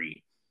from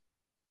three.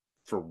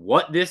 For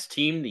what this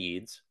team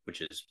needs,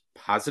 which is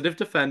positive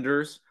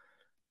defenders,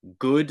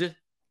 good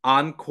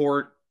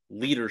on-court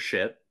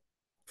leadership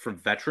from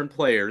veteran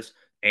players,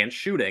 and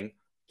shooting,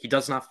 he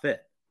does not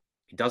fit.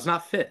 He does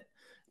not fit.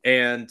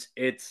 And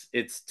it's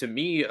to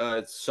me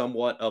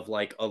somewhat of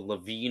like a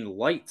LaVine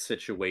light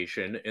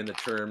situation in the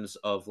terms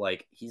of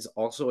like he's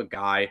also a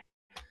guy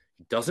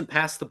who doesn't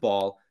pass the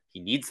ball. He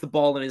needs the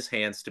ball in his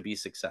hands to be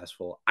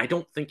successful. I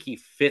don't think he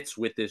fits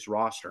with this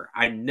roster.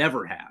 I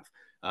never have.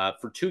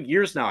 For 2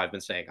 years now, I've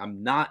been saying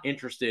I'm not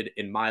interested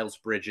in Miles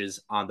Bridges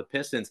on the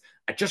Pistons.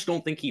 I just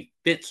don't think he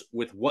fits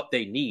with what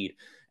they need.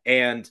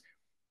 And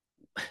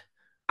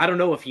I don't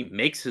know if he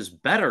makes his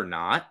bet or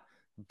not,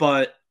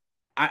 but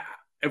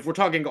if we're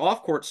talking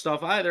off-court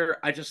stuff either,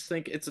 I just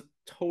think it's a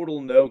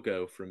total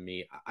no-go from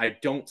me. I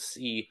don't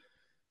see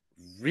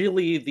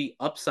really the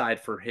upside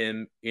for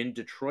him in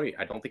Detroit.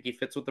 I don't think he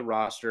fits with the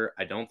roster.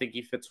 I don't think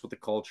he fits with the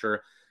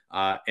culture.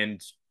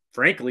 And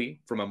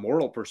frankly, from a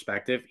moral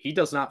perspective, he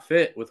does not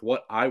fit with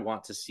what I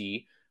want to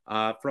see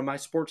from my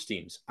sports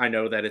teams. I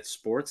know that it's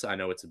sports. I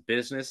know it's a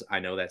business. I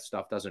know that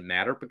stuff doesn't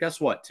matter. But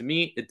guess what? To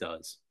me, it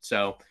does.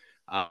 So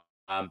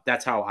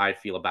that's how I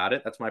feel about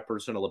it. That's my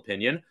personal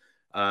opinion.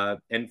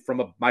 And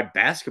from my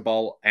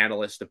basketball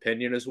analyst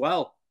opinion as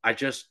well, I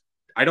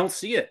don't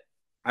see it.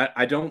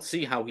 I don't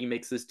see how he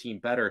makes this team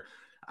better.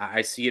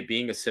 I see it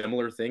being a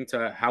similar thing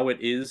to how it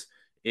is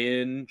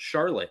in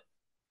Charlotte,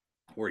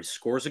 where he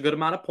scores a good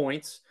amount of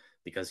points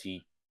because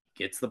he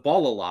gets the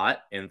ball a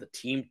lot and the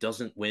team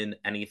doesn't win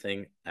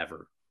anything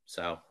ever.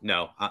 So,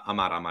 no, I'm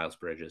out on Miles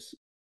Bridges.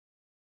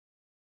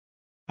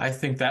 I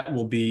think that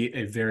will be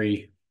a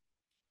very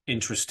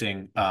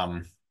interesting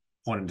point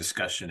of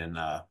discussion in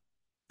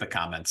the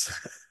comments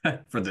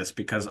for this,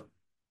 because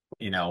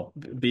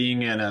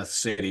being in a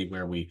city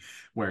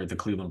where the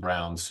Cleveland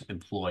Browns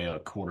employ a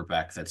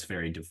quarterback that's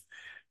very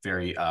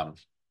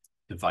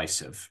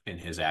divisive in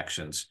his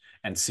actions,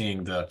 and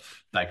seeing the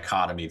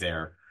dichotomy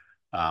there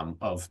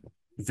of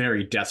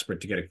very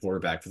desperate to get a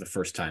quarterback for the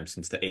first time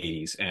since the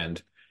 80s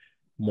and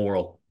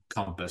moral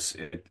compass,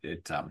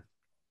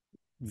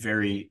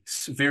 very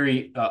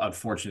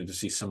unfortunate to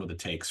see some of the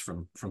takes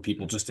from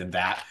people just in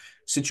that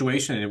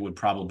situation. And it would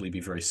probably be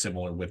very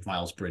similar with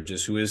Miles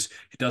Bridges, who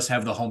does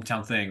have the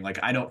hometown thing. Like,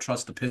 I don't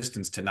trust the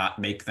Pistons to not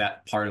make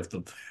that part of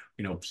the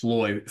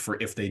ploy for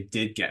if they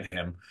did get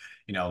him,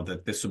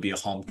 that this would be a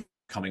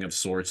homecoming of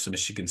sorts, a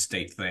Michigan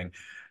State thing.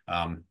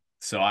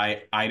 So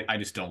I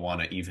just don't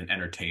want to even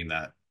entertain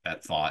that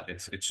thought.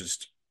 It's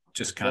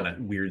just kind of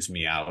weirds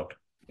me out.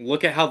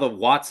 Look at how the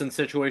Watson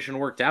situation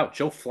worked out.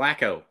 Joe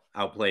Flacco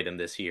outplayed him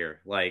this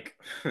year. Like,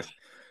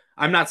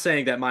 I'm not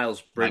saying that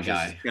Miles Bridges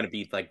is going to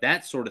be like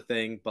that sort of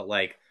thing, but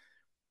like,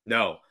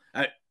 no.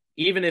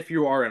 Even if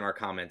you are in our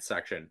comments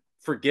section,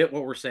 forget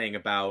what we're saying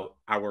about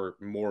our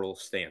moral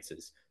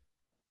stances.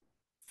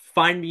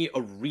 Find me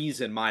a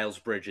reason Miles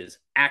Bridges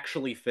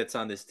actually fits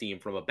on this team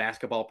from a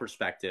basketball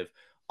perspective,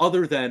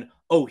 other than,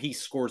 oh, he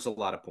scores a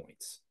lot of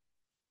points.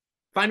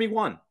 Find me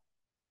one.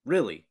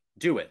 Really,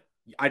 do it.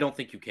 I don't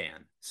think you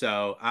can.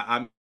 So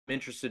I'm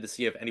interested to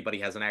see if anybody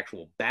has an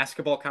actual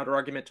basketball counter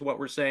argument to what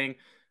we're saying.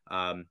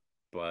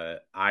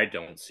 But I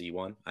don't see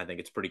one. I think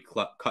it's pretty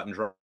cut and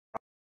dry.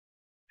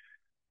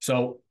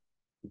 So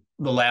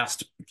the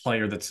last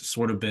player that's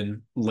sort of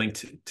been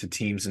linked to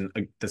teams, and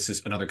this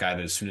is another guy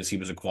that as soon as he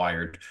was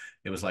acquired,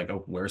 it was like,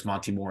 oh, where's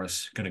Monty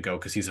Morris going to go?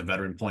 Because he's a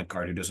veteran point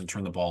guard who doesn't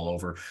turn the ball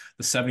over.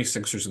 The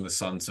 76ers and the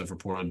Suns have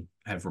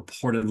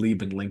reportedly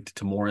been linked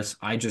to Morris.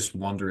 I just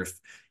wonder if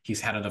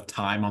he's had enough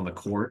time on the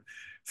court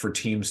for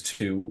teams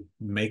to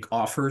make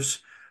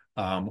offers,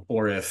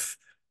 or if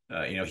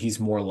he's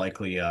more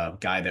likely a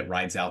guy that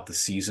rides out the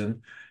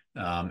season,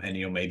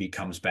 and maybe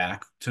comes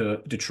back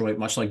to Detroit,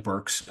 much like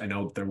Burks. I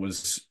know there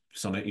was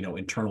some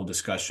internal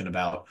discussion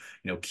about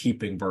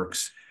keeping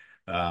Burks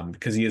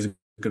because he is a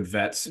good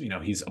vet.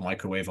 He's a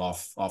microwave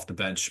off the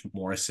bench.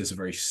 Morris is a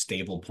very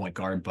stable point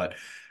guard, but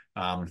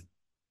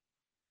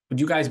would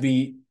you guys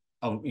be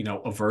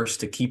averse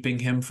to keeping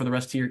him for the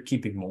rest of the year?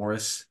 Keeping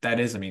Morris, that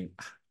is. I mean,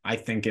 I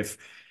think if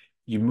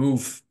you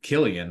move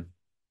Killian,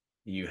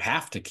 you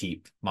have to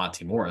keep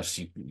Monty Morris.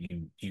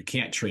 You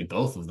can't trade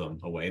both of them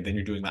away. Then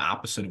you're doing the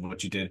opposite of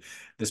what you did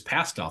this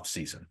past off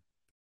season.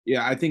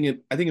 Yeah, I think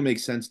it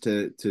makes sense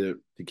to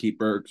keep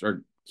Burks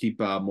or keep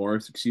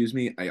Morris. Excuse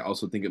me. I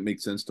also think it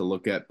makes sense to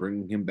look at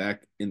bringing him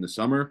back in the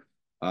summer.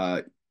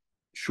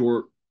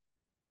 Short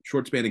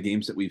span of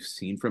games that we've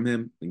seen from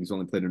him. I think he's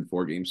only played in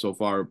 4 games so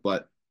far,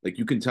 but like,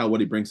 you can tell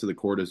what he brings to the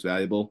court is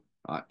valuable.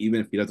 Even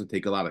if he doesn't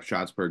take a lot of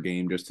shots per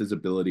game, just his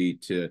ability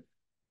to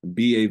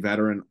be a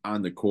veteran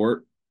on the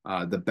court.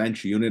 The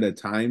bench unit at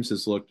times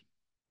has looked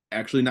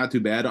actually not too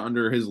bad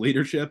under his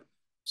leadership.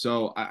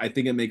 So I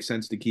think it makes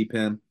sense to keep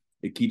him.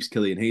 It keeps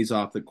Killian Hayes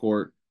off the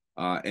court.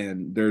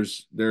 And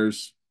there's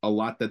a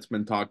lot that's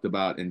been talked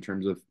about in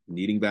terms of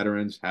needing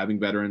veterans, having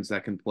veterans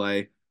that can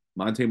play.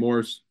 Monte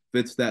Morris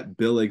fits that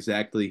bill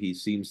exactly. He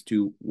seems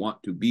to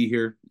want to be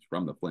here. He's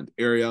from the Flint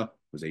area,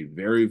 was a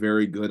very,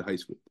 very good high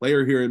school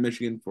player here in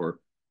Michigan for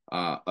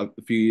a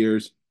few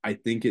years. I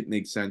think it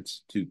makes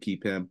sense to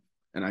keep him,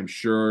 and I'm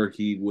sure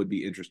he would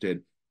be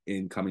interested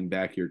in coming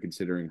back here,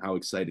 considering how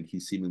excited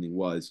he seemingly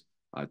was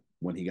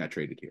when he got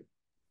traded here.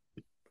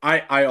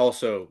 I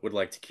also would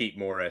like to keep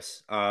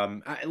Morris.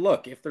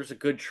 Look, if there's a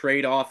good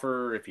trade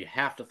offer, if you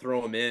have to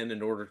throw him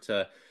in order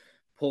to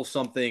pull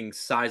something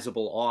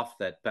sizable off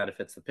that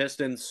benefits the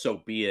Pistons,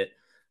 so be it.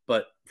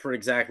 But for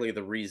exactly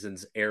the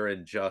reasons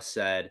Aaron just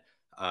said,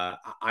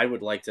 I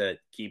would like to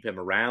keep him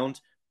around.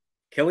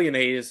 Killian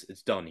Hayes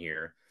is done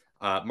here.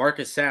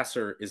 Marcus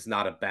Sasser is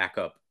not a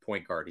backup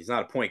point guard. He's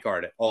not a point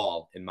guard at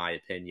all, in my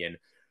opinion.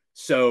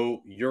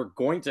 So you're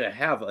going to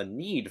have a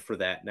need for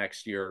that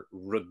next year,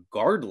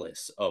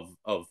 regardless of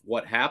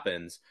what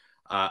happens.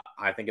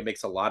 I think it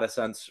makes a lot of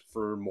sense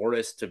for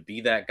Morris to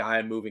be that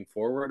guy moving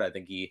forward. I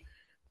think he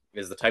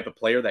is the type of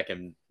player that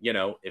can,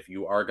 if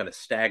you are going to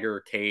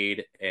stagger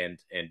Cade and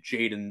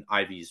Jaden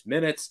Ivey's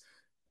minutes,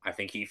 I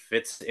think he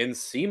fits in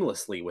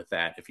seamlessly with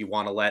that. If you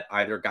want to let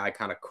either guy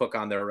kind of cook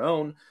on their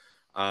own,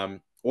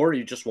 or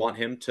you just want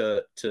him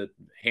to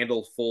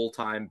handle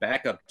full-time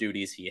backup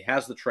duties. He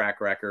has the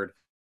track record.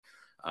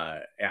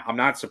 I'm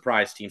not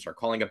surprised teams are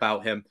calling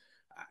about him.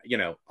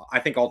 I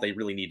think all they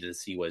really needed to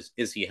see was,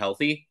 is he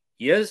healthy?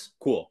 He is?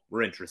 Cool.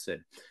 We're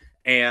interested.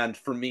 And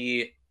for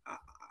me,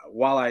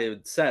 while I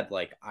had said,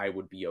 like, I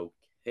would be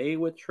okay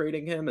with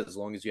trading him as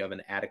long as you have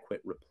an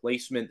adequate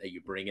replacement that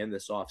you bring in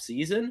this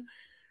offseason,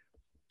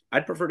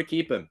 I'd prefer to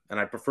keep him, and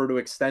I'd prefer to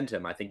extend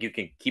him. I think you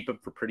can keep him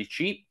for pretty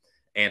cheap,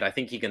 and I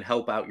think he can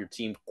help out your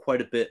team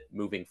quite a bit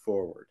moving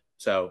forward.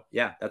 So,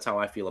 yeah, that's how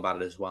I feel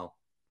about it as well.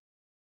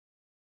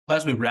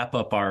 As we wrap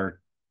up our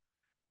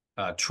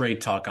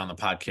trade talk on the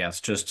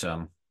podcast, just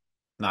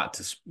not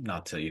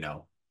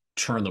to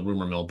churn the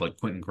rumor mill, but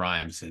Quentin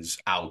Grimes is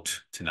out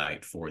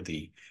tonight for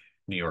the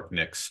New York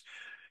Knicks.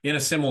 In a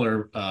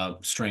similar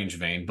strange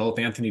vein, both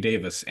Anthony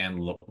Davis and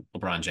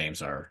LeBron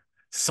James are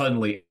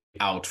suddenly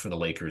out for the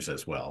Lakers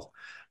as well,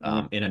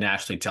 in a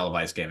nationally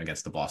televised game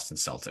against the Boston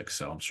Celtics.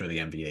 So I'm sure the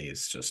NBA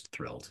is just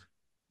thrilled.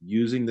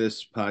 Using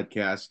this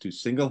podcast to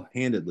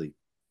single-handedly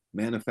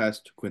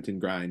manifest Quentin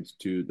Grimes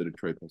to the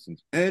Detroit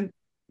Pistons, and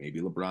maybe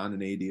LeBron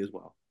and AD as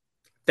well.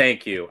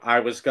 Thank you. I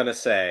was going to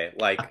say,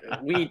 like,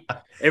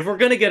 if we're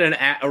going to get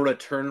a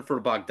return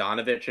for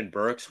Bogdanovic and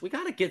Burks, we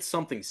got to get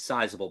something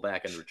sizable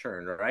back in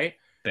return, right?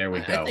 There we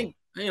go. I think,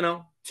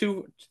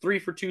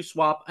 3-for-2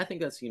 swap. I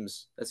think that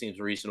seems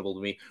reasonable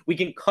to me. We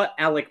can cut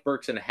Alec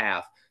Burks in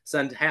half,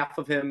 send half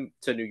of him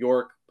to New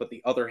York, put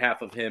the other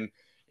half of him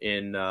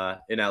in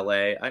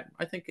LA.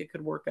 I think it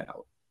could work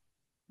out.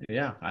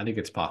 Yeah, I think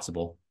it's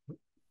possible.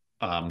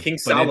 King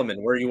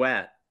Solomon, where are you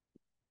at?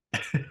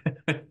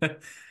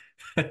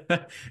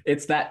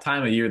 It's that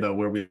time of year, though,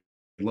 where we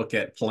look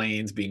at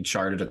planes being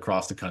chartered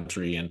across the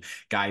country and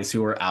guys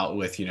who are out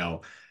with,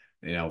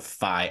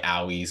 Phi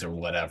Owies or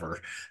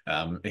whatever,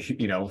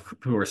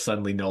 who are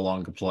suddenly no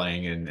longer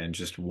playing and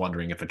just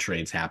wondering if a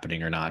trade's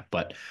happening or not.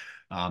 But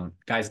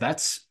guys,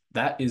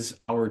 that is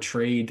our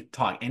trade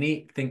talk.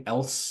 Anything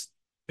else?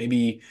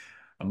 Maybe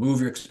a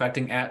move you're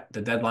expecting at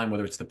the deadline,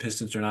 whether it's the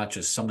Pistons or not,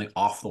 just something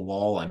off the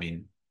wall. I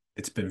mean,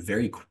 it's been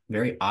very,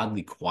 very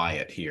oddly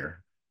quiet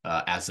here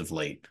as of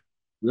late.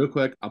 Real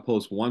quick, I'll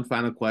pose one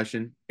final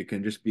question. It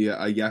can just be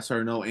a yes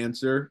or no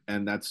answer,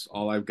 and that's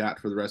all I've got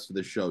for the rest of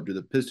the show. Do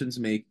the Pistons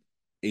make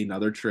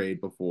another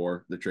trade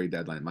before the trade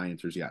deadline? My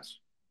answer is yes.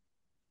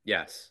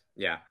 Yes.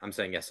 Yeah, I'm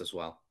saying yes as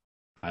well.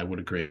 I would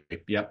agree.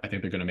 Yep, I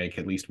think they're going to make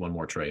at least one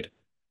more trade.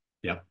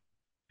 Yep.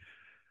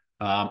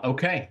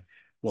 Okay.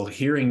 Well,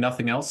 hearing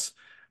nothing else,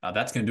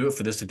 that's going to do it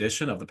for this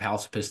edition of the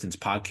Palace Pistons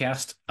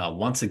podcast.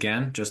 Once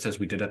again, just as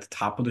we did at the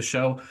top of the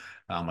show,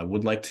 I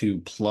would like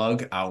to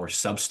plug our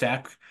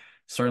Substack.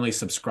 Certainly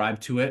subscribe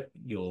to it.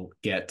 You'll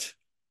get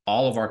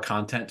all of our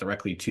content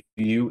directly to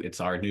you. It's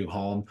our new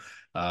home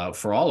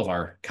for all of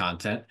our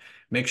content.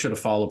 Make sure to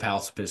follow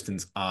Palace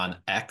Pistons on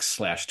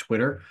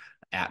X/Twitter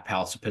at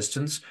Palace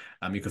Pistons.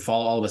 You can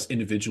follow all of us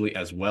individually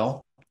as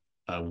well.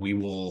 We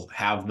will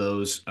have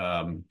those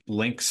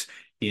links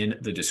in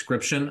the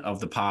description of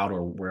the pod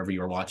or wherever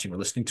you are watching or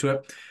listening to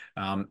it.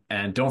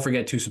 And don't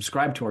forget to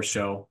subscribe to our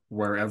show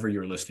wherever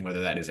you're listening,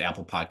 whether that is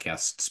Apple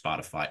Podcasts,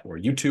 Spotify, or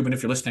YouTube. And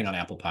if you're listening on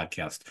Apple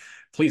Podcasts,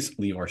 please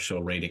leave our show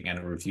rating and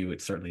a review.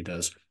 It certainly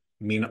does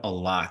mean a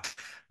lot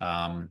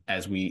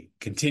as we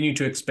continue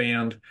to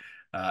expand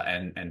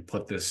and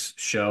put this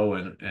show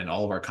and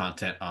all of our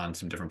content on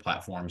some different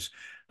platforms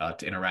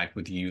to interact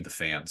with you, the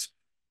fans.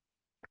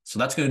 So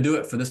that's going to do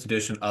it for this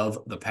edition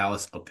of the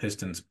Palace of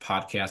Pistons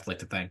podcast. I'd like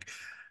to thank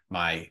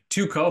my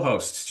two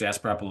co-hosts,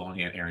 Jasper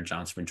Apollonia and Aaron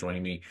Johnson, for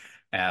joining me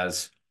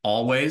as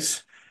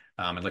always.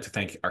 I'd like to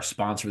thank our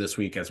sponsor this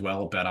week as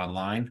well,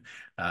 BetOnline.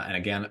 And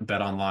again,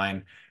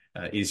 BetOnline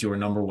is your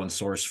number one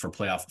source for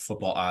playoff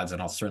football odds,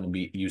 and I'll certainly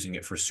be using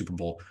it for Super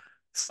Bowl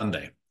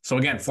Sunday. So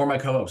again, for my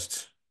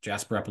co-hosts,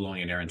 Jasper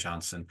Apollonia and Aaron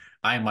Johnson,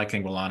 I am Mike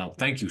Anguilano.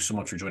 Thank you so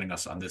much for joining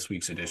us on this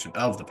week's edition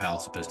of the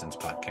Palace of Pistons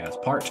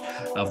podcast, part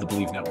of the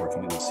Believe Network,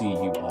 and we will see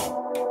you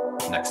all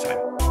next time.